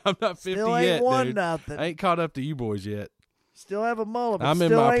 I'm not 50 Still ain't yet, won dude. nothing. I ain't caught up to you boys yet. Still have a mullet, but I'm in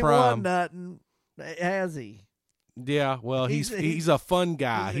still my ain't prime. won nothing. Has he? Yeah, well, he's a fun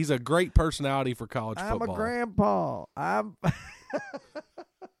guy. He's a great personality for college football. I'm a grandpa.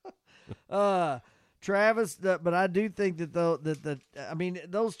 Travis, but I do think that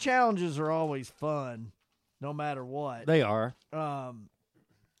those challenges are always fun, no matter what. They are.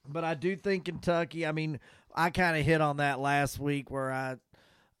 But I do think Kentucky. I mean, I kind of hit on that last week where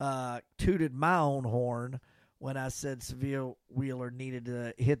I tooted my own horn when I said Severe Wheeler needed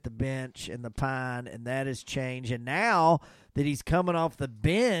to hit the bench and the pine, and that has changed. And now that he's coming off the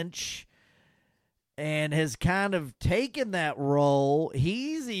bench and has kind of taken that role,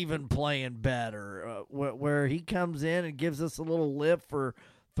 he's even playing better, where he comes in and gives us a little lift for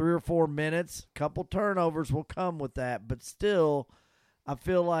 3 or 4 minutes. A couple turnovers will come with that, but still, I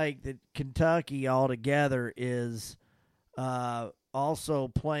feel like that Kentucky altogether is also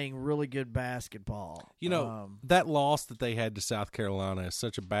playing really good basketball. That loss that they had to South Carolina is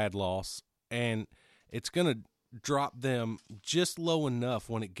such a bad loss, and it's going to drop them just low enough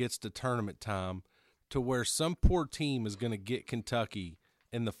when it gets to tournament time to where some poor team is going to get Kentucky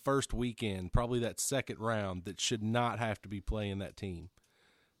in the first weekend, probably that second round, that should not have to be playing that team.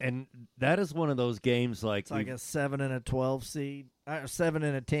 And that is one of those games like it's like a 7 and a 12 seed, 7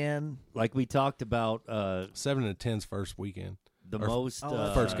 and a 10. Like we talked about 7 and a 10's first weekend. The most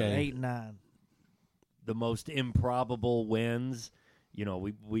first game. 8 and 9. The most improbable wins.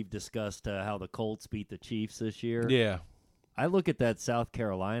 We've discussed how the Colts beat the Chiefs this year. Yeah. I look at that South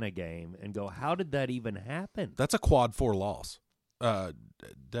Carolina game and go, how did that even happen? That's a quad 4 loss.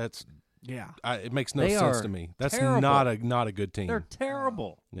 That's it makes no sense to me. That's terrible. not a good team. They're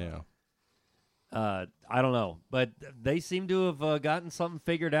terrible. Yeah. I don't know, but they seem to have gotten something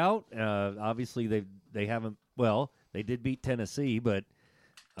figured out. Obviously, they haven't. Well, they did beat Tennessee, but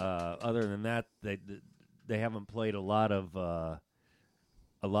other than that, they haven't played a lot of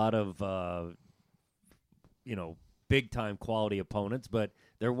big time quality opponents. But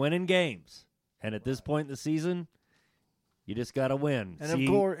they're winning games, and at this point in the season, you just got to win.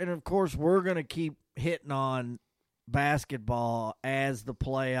 And of course, we're going to keep hitting on basketball as the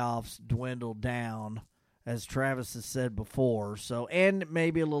playoffs dwindle down, as Travis has said before. So, and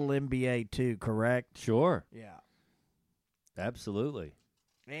maybe a little NBA too, correct? Sure. Yeah. Absolutely.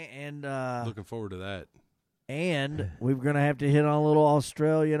 And looking forward to that. And we're going to have to hit on a little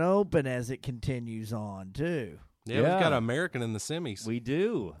Australian Open as it continues on too. Yeah, we've got an American in the semis. We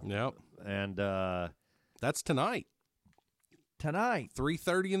do. Yep. And that's tonight.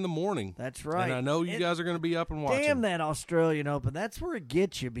 3:30 in the morning. That's right. And I know you guys are going to be up and watching. Damn that Australian Open. That's where it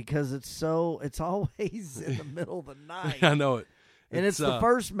gets you because it's always in the middle of the night. I know it. And it's the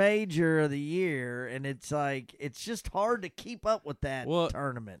first major of the year, and it's like it's just hard to keep up with that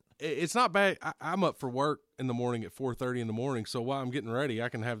tournament. It's not bad. I'm up for work in the morning at 4:30 in the morning, so while I'm getting ready, I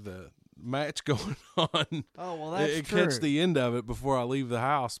can have the match going on. Oh, well, that's true. Catch the end of it before I leave the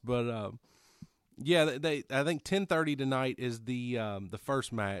house, but yeah, I think 10:30 tonight is the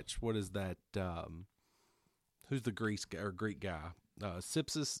first match. What is that? Who's the Greek guy?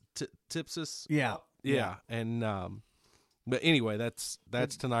 Tipsis. Yeah. And but anyway, that's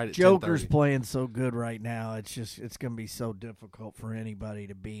tonight at Joker's 10:30. playing so good right now. It's going to be so difficult for anybody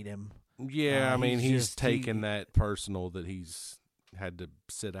to beat him. Yeah, I mean he's taken that personal that he's had to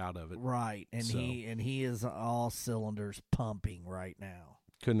sit out of it. Right, and so. he is all cylinders pumping right now.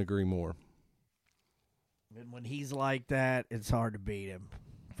 Couldn't agree more. And when he's like that, it's hard to beat him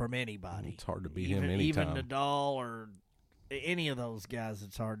from anybody. It's hard to beat him anytime. Even Nadal or any of those guys,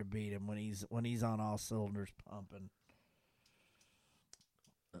 it's hard to beat him when he's on all cylinders pumping.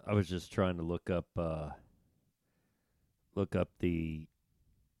 I was just trying to look up the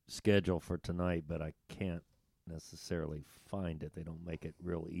schedule for tonight, but I can't necessarily find it. They don't make it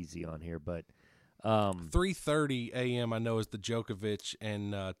real easy on here, but 3:30 a.m. I know is the Djokovic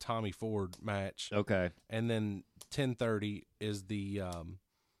and Tommy Ford match. Okay, and then 10:30 is the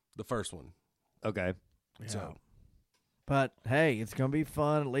first one. Okay, yeah. So, but hey, it's gonna be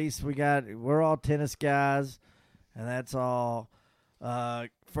fun. At least we're all tennis guys, and that's all.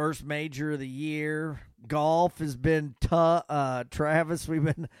 First major of the year. Golf has been tough. Travis,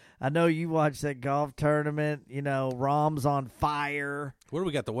 I know you watched that golf tournament. Rahm's on fire. What do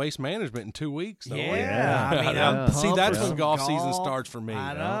we got? The Waste Management in 2 weeks? Yeah. I mean, see, that's when golf season golf. starts for me.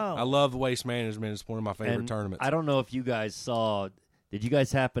 I know. I love Waste Management. It's one of my favorite tournaments. I don't know if you guys saw. Did you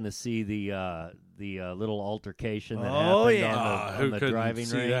guys happen to see the little altercation that happened on the driving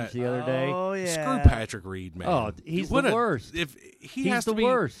range the other day? Oh yeah. Screw Patrick Reed, man. Oh, he's the worst. If he he's has the to be,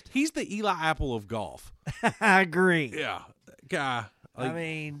 worst. He's the Eli Apple of golf. I agree. Yeah, guy. I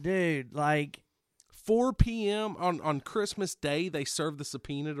mean, dude, 4 p.m. on Christmas Day, they serve the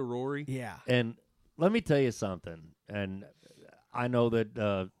subpoena to Rory. Yeah. And let me tell you something. And I know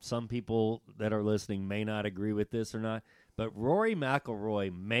that some people that are listening may not agree with this or not, but Rory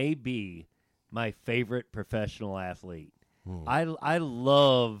McIlroy may be my favorite professional athlete. I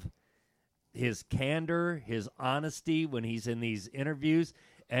love his candor, his honesty when he's in these interviews.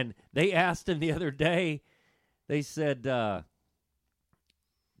 And they asked him the other day, they said,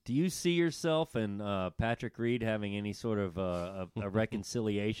 do you see yourself and Patrick Reed having any sort of a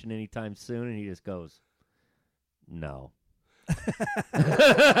reconciliation anytime soon? And he just goes, no.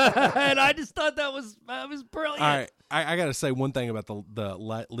 And I just thought that was brilliant. All right, I got to say one thing about the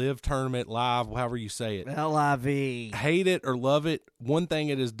live tournament, live, however you say it. LIV. Hate it or love it, one thing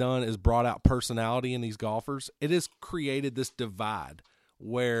it has done is brought out personality in these golfers. It has created this divide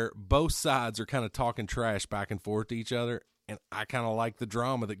where both sides are kind of talking trash back and forth to each other, and I kind of like the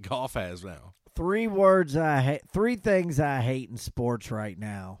drama that golf has now. Three things I hate in sports right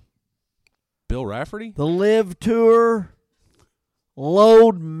now. Bill Rafferty? The Live Tour,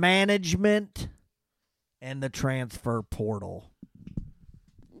 load management, and the transfer portal.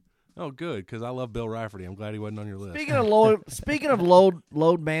 Oh, good, because I love Bill Rafferty. I'm glad he wasn't on your list. Speaking of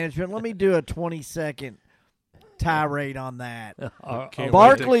load management, let me do a 20-second tirade on that.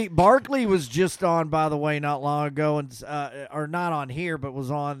 Barkley was just on, by the way, not long ago, and or not on here, but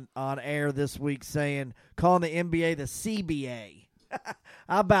was on air this week calling the NBA the CBA.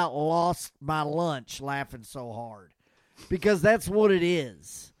 I about lost my lunch laughing so hard because that's what it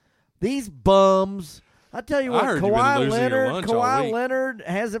is. These bums. I tell you what, Kawhi Leonard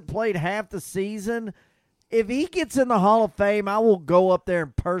hasn't played half the season. If he gets in the Hall of Fame, I will go up there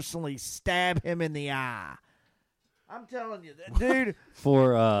and personally stab him in the eye. I'm telling you, dude.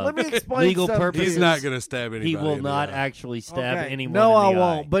 For let me explain legal purposes, he's not going to stab anybody. He will not actually stab anyone. No, in the I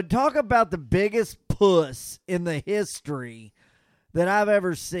won't. eye. But talk about the biggest puss in the history that I've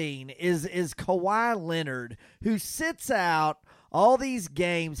ever seen is Kawhi Leonard, who sits out all these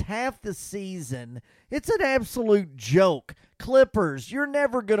games half the season. It's an absolute joke. Clippers, you're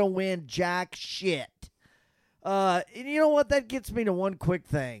never going to win jack shit. And you know what? That gets me to one quick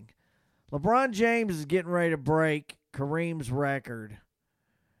thing. LeBron James is getting ready to break Kareem's record.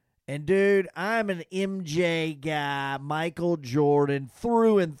 And, dude, I'm an MJ guy, Michael Jordan,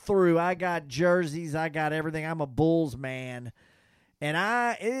 through and through. I got jerseys. I got everything. I'm a Bulls man. And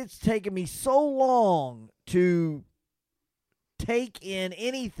it's taken me so long to take in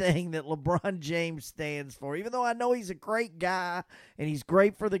anything that LeBron James stands for, even though I know he's a great guy and he's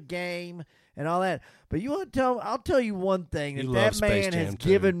great for the game and all that. But I'll tell you one thing that man has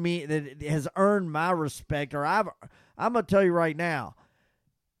given me, that has earned my respect, or I'm going to tell you right now,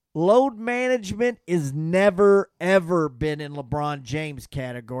 load management is never, ever been in LeBron James'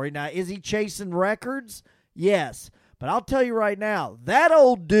 category. Now, is he chasing records? Yes. But I'll tell you right now, that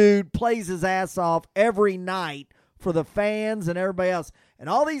old dude plays his ass off every night for the fans and everybody else. And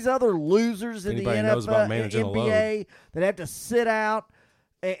all these other losers in the NFL, NBA that have to sit out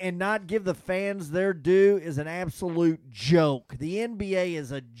and not give the fans their due is an absolute joke. The NBA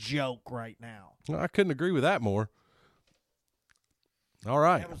is a joke right now. Well, I couldn't agree with that more. All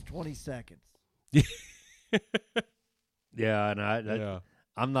right. That was 20 seconds. Yeah, and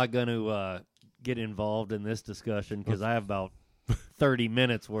I'm not going to get involved in this discussion because I have about 30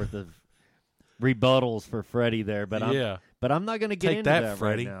 minutes worth of rebuttals for Freddie there, but I'm not going to get into that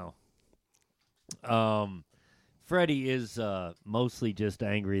Freddie. right now. Freddie is mostly just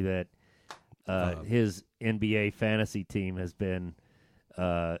angry that his NBA fantasy team has been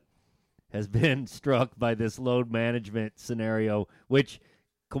struck by this load management scenario, which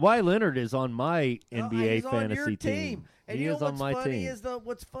Kawhi Leonard is on my NBA fantasy team. And he is on my team.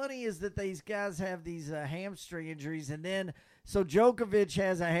 What's funny is that these guys have these hamstring injuries, and then so Djokovic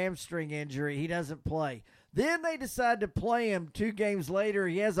has a hamstring injury. He doesn't play. Then they decide to play him 2 games later.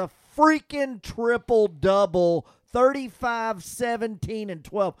 He has a freaking triple-double, 35, 17, and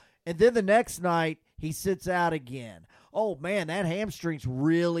 12. And then the next night, he sits out again. Oh, man, that hamstring's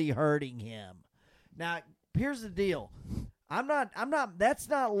really hurting him. Now, here's the deal. That's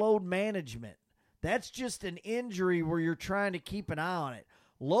not load management. That's just an injury where you're trying to keep an eye on it.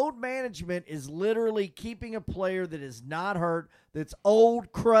 Load management is literally keeping a player that is not hurt, that's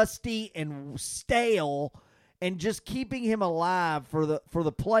old, crusty, and stale, and just keeping him alive for the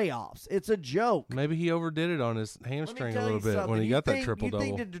playoffs. It's a joke. Maybe he overdid it on his hamstring a little bit when he got that triple-double.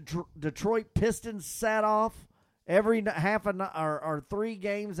 You think the Detroit Pistons sat off every half or 3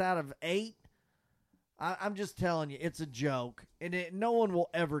 games out of 8? I'm just telling you, it's a joke, and no one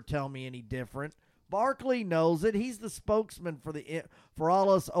will ever tell me any different. Barkley knows it. He's the spokesman for all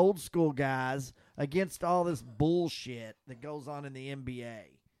us old school guys against all this bullshit that goes on in the NBA.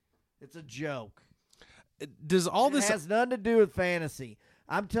 It's a joke. It has nothing to do with fantasy.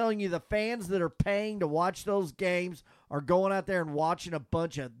 I'm telling you, the fans that are paying to watch those games are going out there and watching a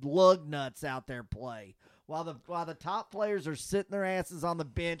bunch of lug nuts out there play, while the top players are sitting their asses on the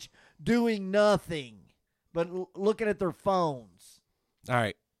bench doing nothing but looking at their phones. All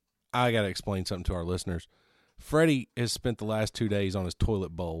right. I got to explain something to our listeners. Freddie has spent the last 2 days on his toilet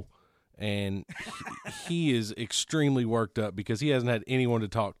bowl, and he is extremely worked up because he hasn't had anyone to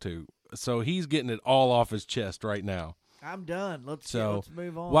talk to. So he's getting it all off his chest right now. I'm done. Let's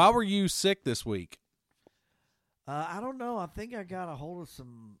move on. Why were you sick this week? I don't know. I think I got a hold of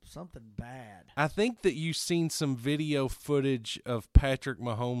something bad. I think that you've seen some video footage of Patrick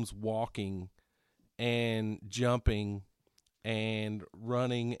Mahomes walking and jumping and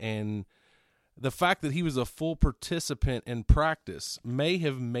running, and the fact that he was a full participant in practice may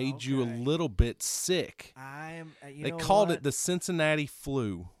have made you a little bit sick. They called it the Cincinnati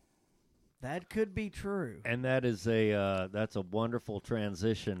flu. That could be true. And that is that's a wonderful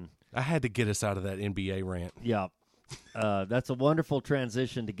transition. I had to get us out of that NBA rant. Yeah. That's a wonderful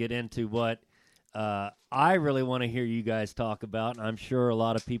transition to get into what I really want to hear you guys talk about, and I'm sure a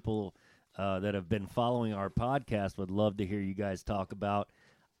lot of people that have been following our podcast would love to hear you guys talk about.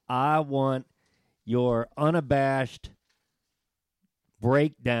 I want your unabashed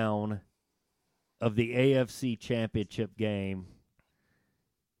breakdown of the AFC Championship game.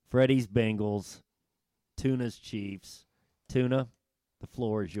 Freddie's Bengals, Tuna's Chiefs. Tuna, the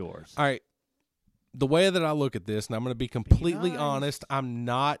floor is yours. All right. The way that I look at this, and I'm going to be completely honest, I'm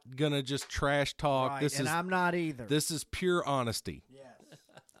not going to just trash talk. Right, I'm not either. This is pure honesty. Yes.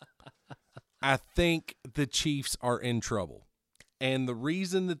 I think the Chiefs are in trouble. And the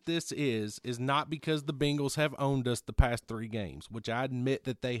reason that this is not because the Bengals have owned us the past 3 games, which I admit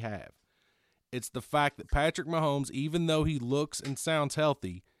that they have. It's the fact that Patrick Mahomes, even though he looks and sounds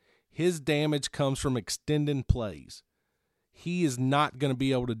healthy, his damage comes from extending plays. He is not going to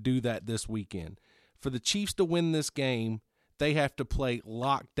be able to do that this weekend. For the Chiefs to win this game, they have to play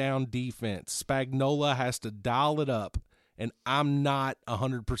lockdown defense. Spagnuolo has to dial it up, and I'm not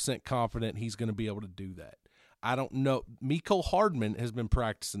 100% confident he's going to be able to do that. I don't know. Mecole Hardman has been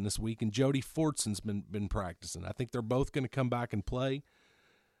practicing this week, and Jody Fortson's been practicing. I think they're both going to come back and play.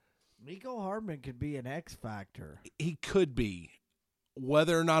 Mecole Hardman could be an X factor. He could be.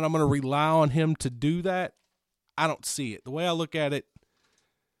 Whether or not I'm going to rely on him to do that, I don't see it. The way I look at it,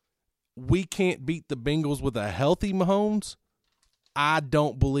 we can't beat the Bengals with a healthy Mahomes. I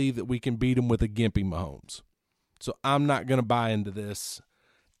don't believe that we can beat them with a gimpy Mahomes. So I'm not going to buy into this.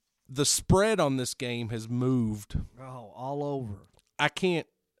 The spread on this game has moved. Oh, all over.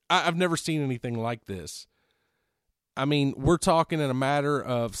 I've never seen anything like this. I mean, we're talking in a matter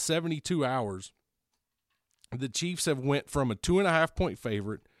of 72 hours. The Chiefs have went from a 2.5-point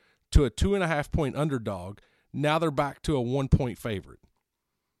favorite to a 2.5-point underdog. Now they're back to a 1-point favorite.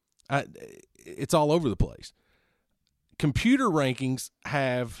 It's all over the place. Computer rankings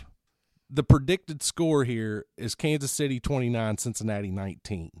have the predicted score here is Kansas City 29, Cincinnati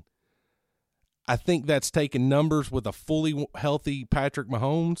 19. I think that's taking numbers with a fully healthy Patrick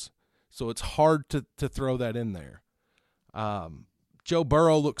Mahomes, so it's hard to throw that in there. Joe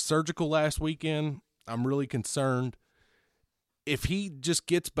Burrow looked surgical last weekend. I'm really concerned. If he just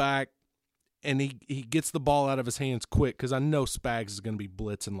gets back and he gets the ball out of his hands quick, because I know Spags is going to be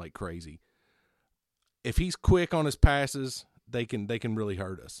blitzing like crazy. If he's quick on his passes, they can really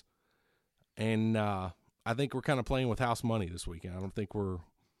hurt us. And I think we're kind of playing with house money this weekend. I don't think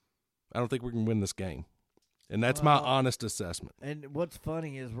we can win this game. And that's my honest assessment. And what's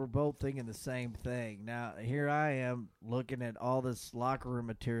funny is we're both thinking the same thing. Now, here I am looking at all this locker room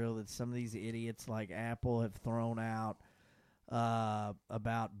material that some of these idiots like Apple have thrown out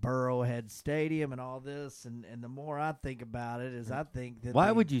about Burrowhead Stadium and all this. And the more I think about it is I think that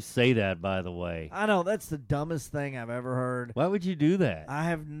Why would you say that, by the way? I know, that's the dumbest thing I've ever heard. Why would you do that? I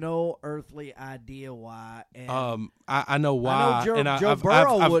have no earthly idea why. And I know why. I know Joe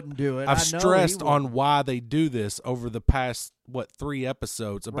Burrow wouldn't do it. I've stressed on why they do this over the past, 3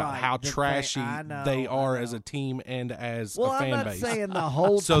 episodes about how trashy they are as a team and as a fan base. Well, I'm not saying the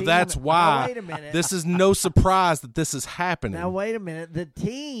whole so team. that's why now, wait a minute. This is no surprise that this is happening. Now, wait a minute. The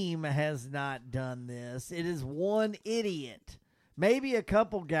team has not done this. It is one idiot. Maybe a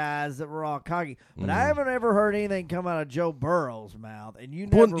couple guys that were all cocky. But I haven't ever heard anything come out of Joe Burrow's mouth, and you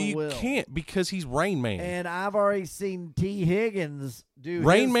never will. You can't, because he's Rain Man. And I've already seen T. Higgins do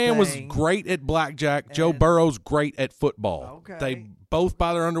Rain his Man thing. was great at blackjack. Joe Burrow's great at football. Okay. They both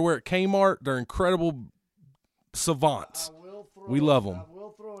buy their underwear at Kmart. They're incredible savants. We love them. I will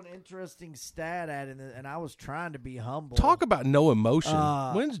throw an interesting stat at it, and I was trying to be humble. Talk about no emotion.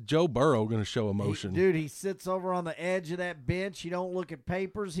 When's Joe Burrow going to show emotion? He sits over on the edge of that bench. He don't look at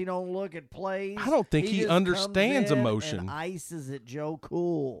papers. He don't look at plays. I don't think he understands emotion. And ices it, Joe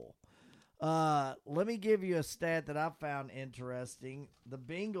Cool. Let me give you a stat that I found interesting. The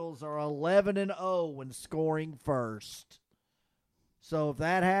Bengals are 11-0 when scoring first. So if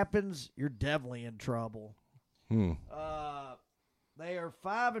that happens, you're definitely in trouble. They are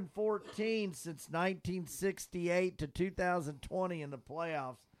 5-14 since 1968 to 2020 in the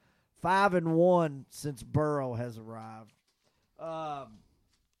playoffs. 5-1 since Burrow has arrived.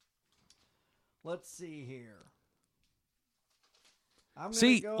 Let's see here.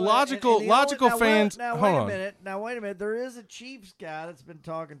 Logical fans. Now wait a minute. There is a Chiefs guy that's been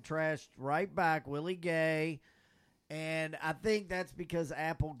talking trash right back, Willie Gay, And I think that's because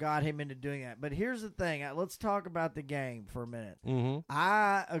Apple got him into doing that. But here's the thing. Let's talk about the game for a minute. Mm-hmm.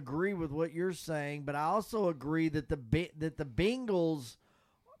 I agree with what you're saying, but I also agree that the Bengals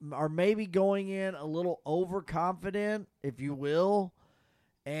are maybe going in a little overconfident, if you will.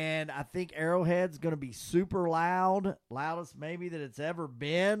 And I think Arrowhead's going to be super loud, loudest maybe that it's ever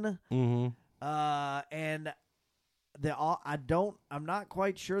been. Mm-hmm. And I'm not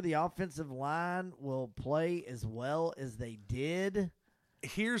quite sure the offensive line will play as well as they did.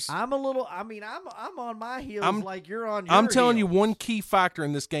 I'm on my heels like you're on your I'm telling you, heels. one key factor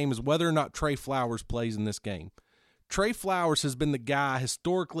in this game is whether or not Trey Flowers plays in this game. Trey Flowers has been the guy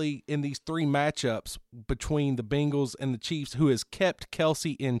historically in these 3 matchups between the Bengals and the Chiefs who has kept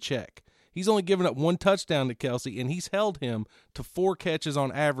Kelsey in check. He's only given up 1 touchdown to Kelsey, and he's held him to 4 catches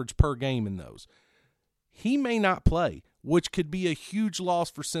on average per game in those. He may not play, which could be a huge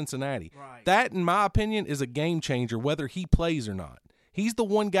loss for Cincinnati. Right. That, in my opinion, is a game changer, whether he plays or not. He's the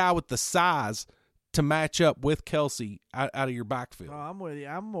one guy with the size to match up with Kelsey out of your backfield. Oh, I'm with you.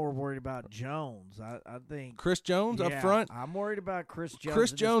 I'm more worried about Jones. I think Chris Jones up front. I'm worried about Chris Jones.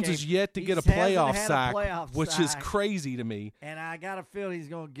 Chris Jones is yet to get a playoff sack, which is crazy to me. And I got a feeling he's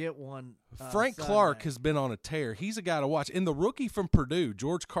going to get one. Frank Sunday. Clark has been on a tear. He's a guy to watch. And the rookie from Purdue,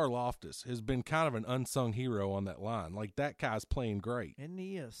 George Karlaftis, has been kind of an unsung hero on that line. Like, that guy's playing great. Isn't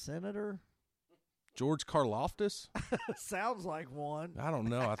he a senator? George Karlaftis? Sounds like one. I don't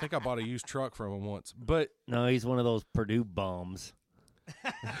know. I think I bought a used truck from him once. But No, he's one of those Purdue bums.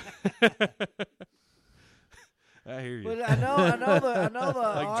 I hear you. But I know the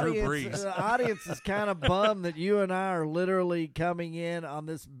Like Drew audience. Brees. The audience is kind of bummed that you and I are literally coming in on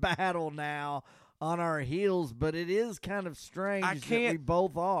this battle now on our heels. But it is kind of strange that we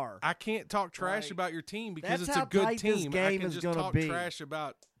both are. I can't talk trash Like, about your team because that's it's a how good tight team. this game I can is just gonna talk be. trash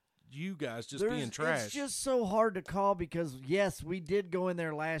about you guys just being trash. It's just so hard to call because, yes, we did go in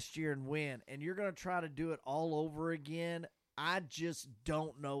there last year and win, and you're going to try to do it all over again. I just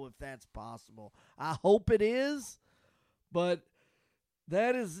don't know if that's possible. I hope it is, but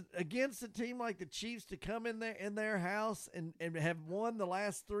that is against a team like the Chiefs to come in their house and have won the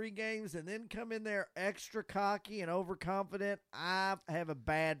last 3 games and then come in there extra cocky and overconfident. I have a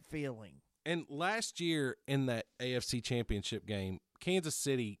bad feeling. And last year in that AFC Championship game, Kansas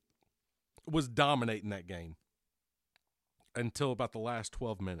City was dominating that game until about the last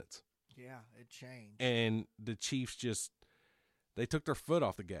 12 minutes. Yeah, it changed. And the Chiefs they took their foot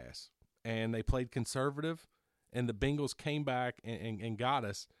off the gas, and they played conservative, and the Bengals came back and got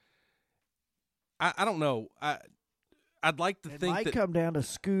us. I don't know. I'd like to think it might come down to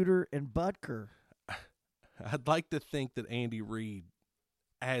Scooter and Butker. I'd like to think that Andy Reid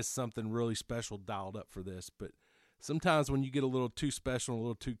has something really special dialed up for this, but sometimes when you get a little too special and a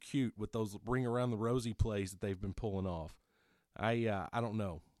little too cute with those ring around the rosy plays that they've been pulling off, I don't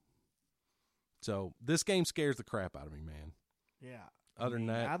know. So this game scares the crap out of me, man. Yeah. Other than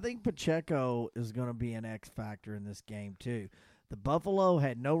that, I think Pacheco is going to be an X factor in this game too. The Buffalo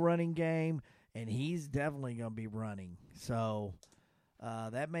had no running game, and he's definitely going to be running. So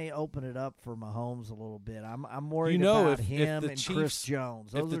that may open it up for Mahomes a little bit. I'm worried about him and Chiefs, Chris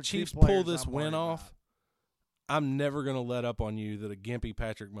Jones. Those if the are Chiefs two pull players this I'm win worried off, about. I'm never going to let up on you that a gimpy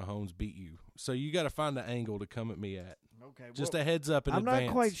Patrick Mahomes beat you. So you got to find an angle to come at me at. Okay, Just a heads up in I'm advance.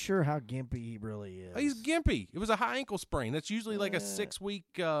 not quite sure how gimpy he really is. He's gimpy. It was a high ankle sprain. That's usually like a 6-week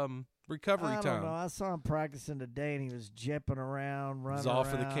recovery I time. don't know. I saw him practicing today, and he was jipping around, running It's all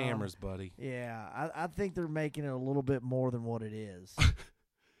around. for the cameras, buddy. Yeah, I think they're making it a little bit more than what it is.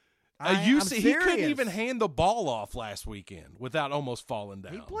 He serious. couldn't even hand the ball off last weekend without almost falling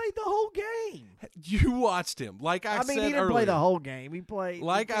down. He played the whole game. You watched him. Like I said he didn't earlier. play the whole game. He played.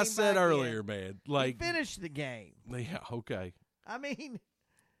 Like he I came said back earlier, in. man. Like He finished the game. yeah, okay. I mean,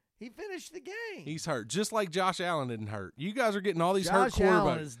 he finished the game. He's hurt. Just like Josh Allen didn't hurt. You guys are getting all these hurt Josh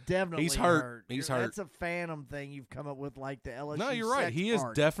Allen quarterbacks. is definitely He's hurt. He's hurt. That's a phantom thing you've come up with, like the LSU. No, you're right. sex He is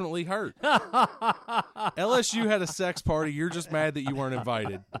party. definitely hurt. LSU had a sex party. You're just mad that you weren't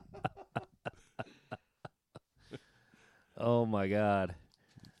invited. Oh, my God.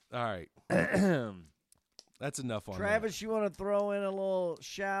 All right. That's enough on Travis, you want to throw in a little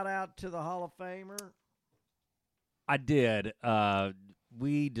shout out to the Hall of Famer? I did.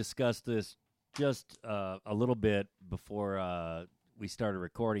 We discussed this just a little bit before we started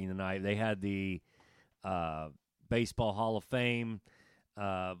recording tonight. They had the Baseball Hall of Fame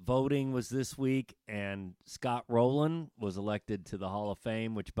voting was this week, and Scott Rowland was elected to the Hall of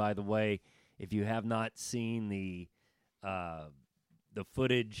Fame, which, by the way, if you have not seen the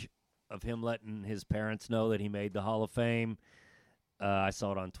footage of him letting his parents know that he made the Hall of Fame, I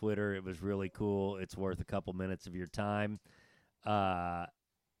saw it on Twitter. It was really cool. It's worth a couple minutes of your time. I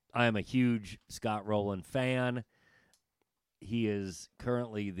am a huge Scott Rowland fan. He is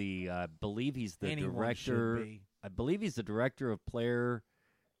currently I believe he's the director. I believe he's the director of player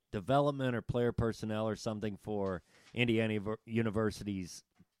development or player personnel or something for Indiana University's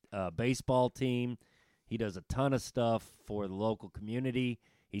baseball team. He does a ton of stuff for the local community.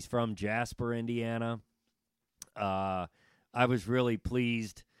 He's from Jasper, Indiana. I was really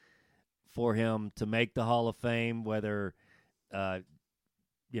pleased for him to make the Hall of Fame, whether, I'll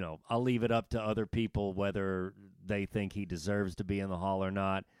leave it up to other people whether they think he deserves to be in the Hall or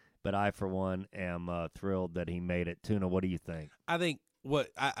not. But I, for one, am thrilled that he made it. Tuna, what do you think? I think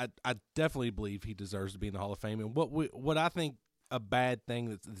I definitely believe he deserves to be in the Hall of Fame. And what I think a bad thing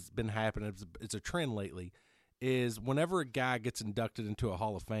that's been happening, it's a trend lately, is whenever a guy gets inducted into a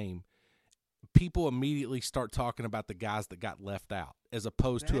Hall of Fame, people immediately start talking about the guys that got left out as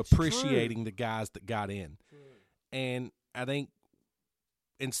opposed to appreciating the guys that got in. And I think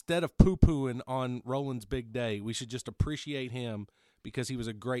instead of poo-pooing on Roland's big day, we should just appreciate him because he was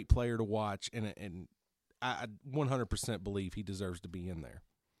a great player to watch, and I 100% believe he deserves to be in there.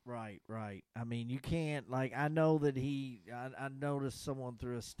 Right. I mean, you can't, I know that I noticed someone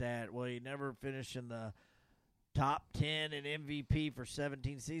threw a stat, well, he never finished in the top 10 in MVP for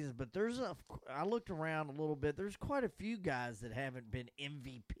 17 seasons, but I looked around a little bit, there's quite a few guys that haven't been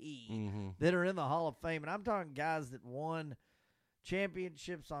MVP that are in the Hall of Fame, and I'm talking guys that won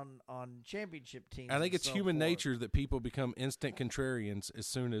championships on championship teams. I think it's human nature that people become instant contrarians as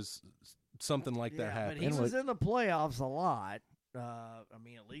soon as something like that happens. But he was in the playoffs a lot.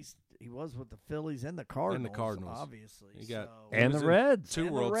 At least he was with the Phillies and the Cardinals. Obviously. And the Reds.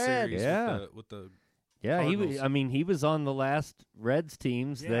 Two World Series with the Cardinals. He was on the last Reds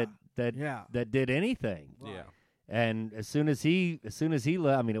teams that did anything. Right. Yeah. And as soon as he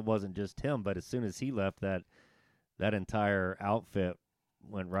left, it wasn't just him, but as soon as he left, that entire outfit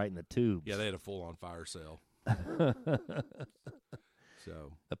went right in the tubes. Yeah, they had a full-on fire sale.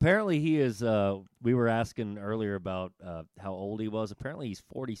 So apparently he is. We were asking earlier about how old he was. Apparently he's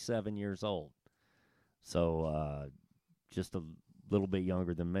 47 years old. So just a little bit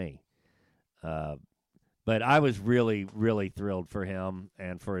younger than me. But I was really, really thrilled for him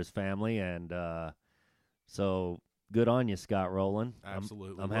and for his family, and so good on you, Scott Rowland.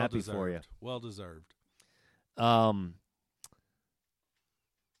 Absolutely, I'm happy for you. Well deserved. I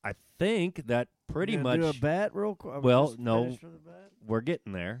think that pretty much. Do a bet real quick. Well, no, we're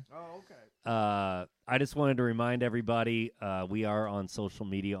getting there. Oh, okay. I just wanted to remind everybody we are on social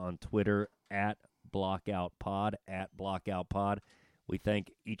media on Twitter at @blockoutpod. We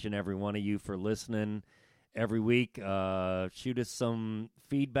thank each and every one of you for listening every week. Shoot us some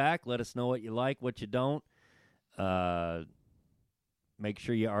feedback. Let us know what you like, what you don't. Make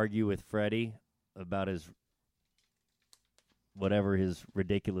sure you argue with Freddie about whatever his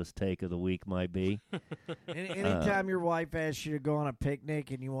ridiculous take of the week might be. Anytime your wife asks you to go on a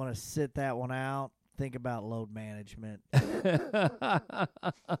picnic and you want to sit that one out, think about load management. Think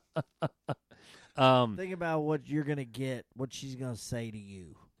about what you're going to get, what she's going to say to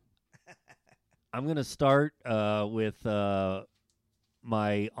you. I'm going to start with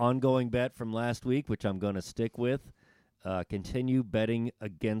my ongoing bet from last week, which I'm going to stick with. Continue betting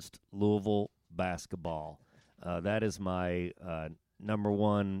against Louisville basketball. That is my number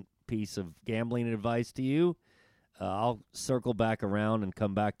one piece of gambling advice to you. I'll circle back around and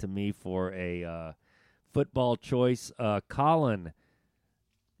come back to me for a football choice. Colin,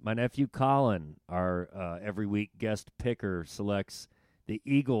 my nephew Colin, our every week guest picker, selects the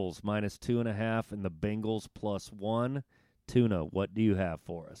Eagles -2.5 and the Bengals +1. Tuna, what do you have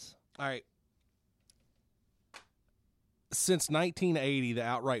for us? All right. Since 1980, the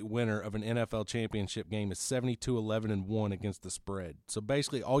outright winner of an NFL championship game is 72-11-1 against the spread. So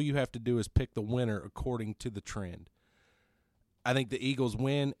basically, all you have to do is pick the winner according to the trend. I think the Eagles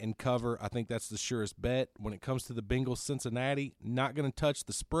win and cover. I think that's the surest bet. When it comes to the Bengals-Cincinnati, not going to touch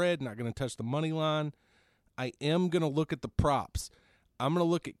the spread, not going to touch the money line. I am going to look at the props. I'm going to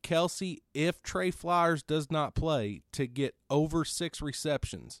look at Kelsey, if Trey Flowers does not play, to get over 6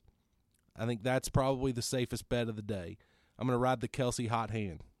 receptions. I think that's probably the safest bet of the day. I'm going to ride the Kelsey hot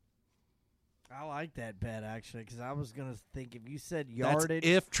hand. I like that bet, actually, because I was going to think if you said yardage,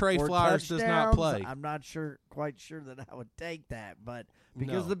 if Trey Flowers does not play. I'm not quite sure that I would take that, but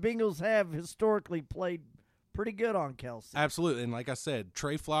because the Bengals have historically played pretty good on Kelsey. Absolutely, and like I said,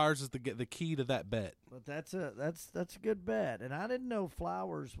 Trey Flowers is the key to that bet. But that's a good bet, and I didn't know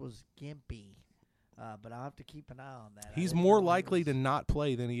Flowers was gimpy. But I'll have to keep an eye on that. He's more likely to not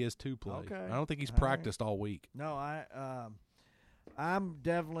play than he is to play. Okay. I don't think he's practiced all week. No, I'm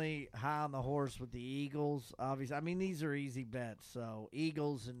definitely high on the horse with the Eagles. Obviously, I mean these are easy bets. So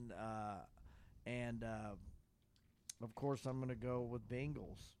Eagles and of course I'm going to go with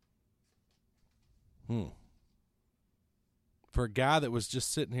Bengals. For a guy that was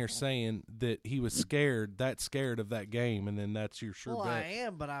just sitting here saying that he was scared of that game, and then that's your sure well, bet. I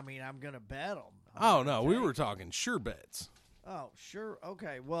am, but I mean I'm going to bet them. Oh no, we were talking sure bets. Oh sure,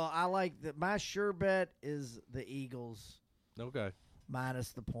 okay. Well, I like that. My sure bet is the Eagles. Okay. Minus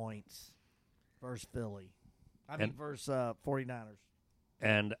the points versus Philly. Versus 49ers.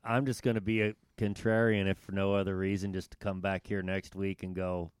 And I'm just going to be a contrarian, if for no other reason, just to come back here next week and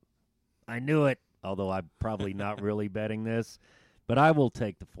go, I knew it, although I'm probably not really betting this, but I will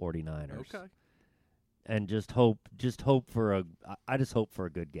take the 49ers. Okay. And I just hope for a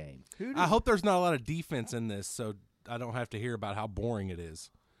good game. I hope there's not a lot of defense in this, so I don't have to hear about how boring it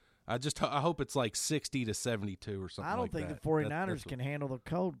is. I hope it's like 60-72 or something. I don't think the 49ers can handle the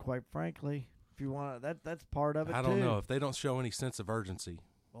cold, quite frankly. If you want that's part of it. I don't know if they don't show any sense of urgency.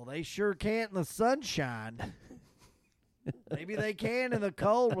 Well, they sure can't in the sunshine. Maybe they can in the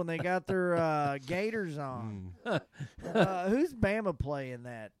cold when they got their gaiters on. Who's Bama playing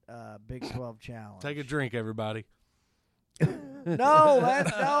that Big 12 challenge? Take a drink, everybody. No,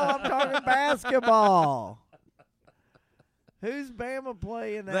 I'm talking basketball. Who's Bama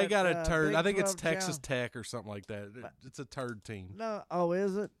playing that? They got a turd. Big I think it's 12 Texas challenge? Tech or something like that. It's a turd team. No. Oh,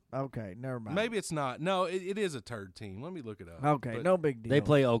 is it? Okay, never mind. Maybe it's not. No, it is a turd team. Let me look it up. Okay, no big deal. They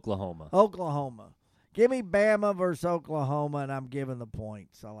play Oklahoma. Oklahoma. Give me Bama versus Oklahoma, and I'm giving the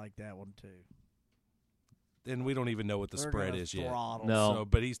points. I like that one, too. And we don't even know what the spread is yet. No. So,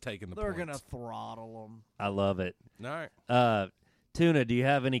 but he's taking the They're points. going to throttle them. I love it. All right. Tuna, do you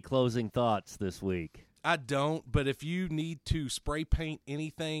have any closing thoughts this week? I don't, but if you need to spray paint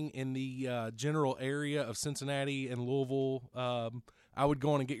anything in the general area of Cincinnati and Louisville, I would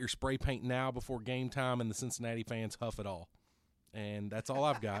go on and get your spray paint now before game time and the Cincinnati fans huff it all. And that's all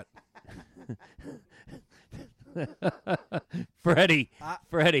I've got. Freddie,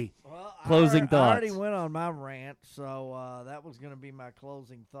 Well, closing thoughts. I already went on my rant, so that was going to be my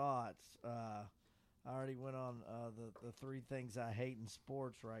closing thoughts. I already went on the three things I hate in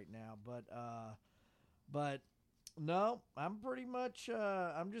sports right now, but no, I'm pretty much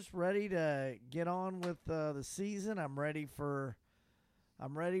I'm just ready to get on with the season. I'm ready for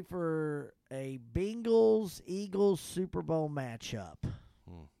a Bengals-Eagles Super Bowl matchup.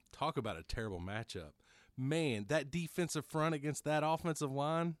 Talk about a terrible matchup. Man, that defensive front against that offensive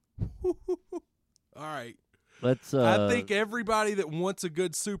line. All right. Let's. I think everybody that wants a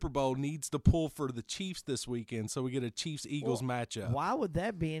good Super Bowl needs to pull for the Chiefs this weekend, so we get a Chiefs-Eagles matchup. Why would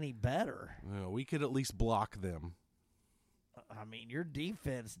that be any better? We could at least block them. I mean, your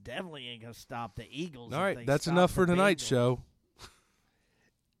defense definitely ain't going to stop the Eagles. All right, that's enough for tonight's show.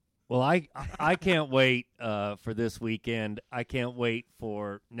 Well, I can't wait for this weekend. I can't wait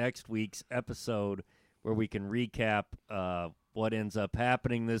for next week's episode where we can recap what ends up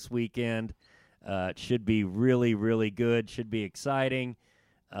happening this weekend. It should be really, really good. Should be exciting.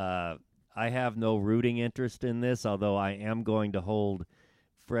 I have no rooting interest in this, although I am going to hold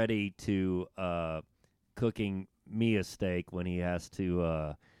Freddie to cooking me a steak when he has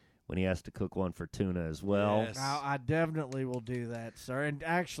to cook one for Tuna as well. Yes. I definitely will do that, sir. And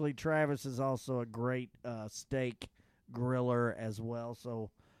actually, Travis is also a great steak griller as well,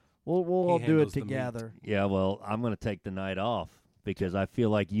 so we'll all do it together. Yeah, well, I'm going to take the night off because I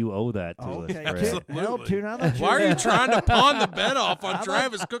feel like you owe that to us, Fred. Absolutely. Tuna, Why are you trying to pawn the bet off on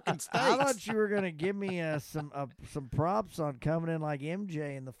Travis cooking steaks? I thought you were going to give me some props on coming in like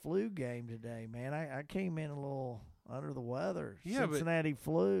MJ in the flu game today, man. I came in a little under the weather. Yeah, Cincinnati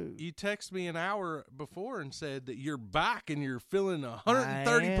flu. You texted me an hour before and said that you're back and you're feeling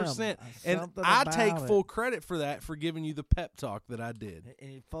 130%. And I take full credit for that, for giving you the pep talk that I did.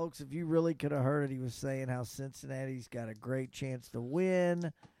 And folks, if you really could have heard it, he was saying how Cincinnati's got a great chance to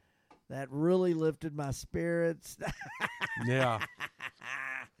win. That really lifted my spirits. Yeah.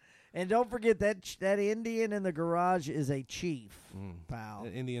 And don't forget that Indian in the garage is a chief, pal.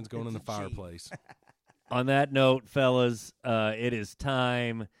 The Indian's going in the fireplace. On that note, fellas, it is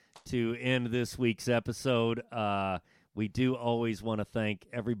time to end this week's episode. We do always want to thank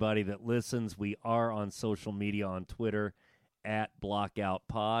everybody that listens. We are on social media on Twitter at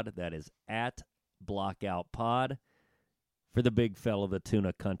BlockoutPod. That is at BlockoutPod. For the big fella, the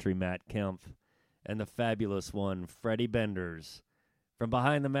Tuna Country, Matt Kempf, and the fabulous one, Freddie Benders. From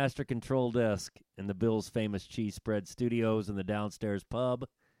behind the master control desk in the Bill's famous cheese spread studios in the downstairs pub,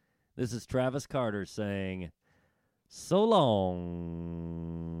 this is Travis Carter saying, so long,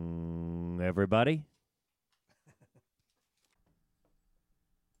 everybody.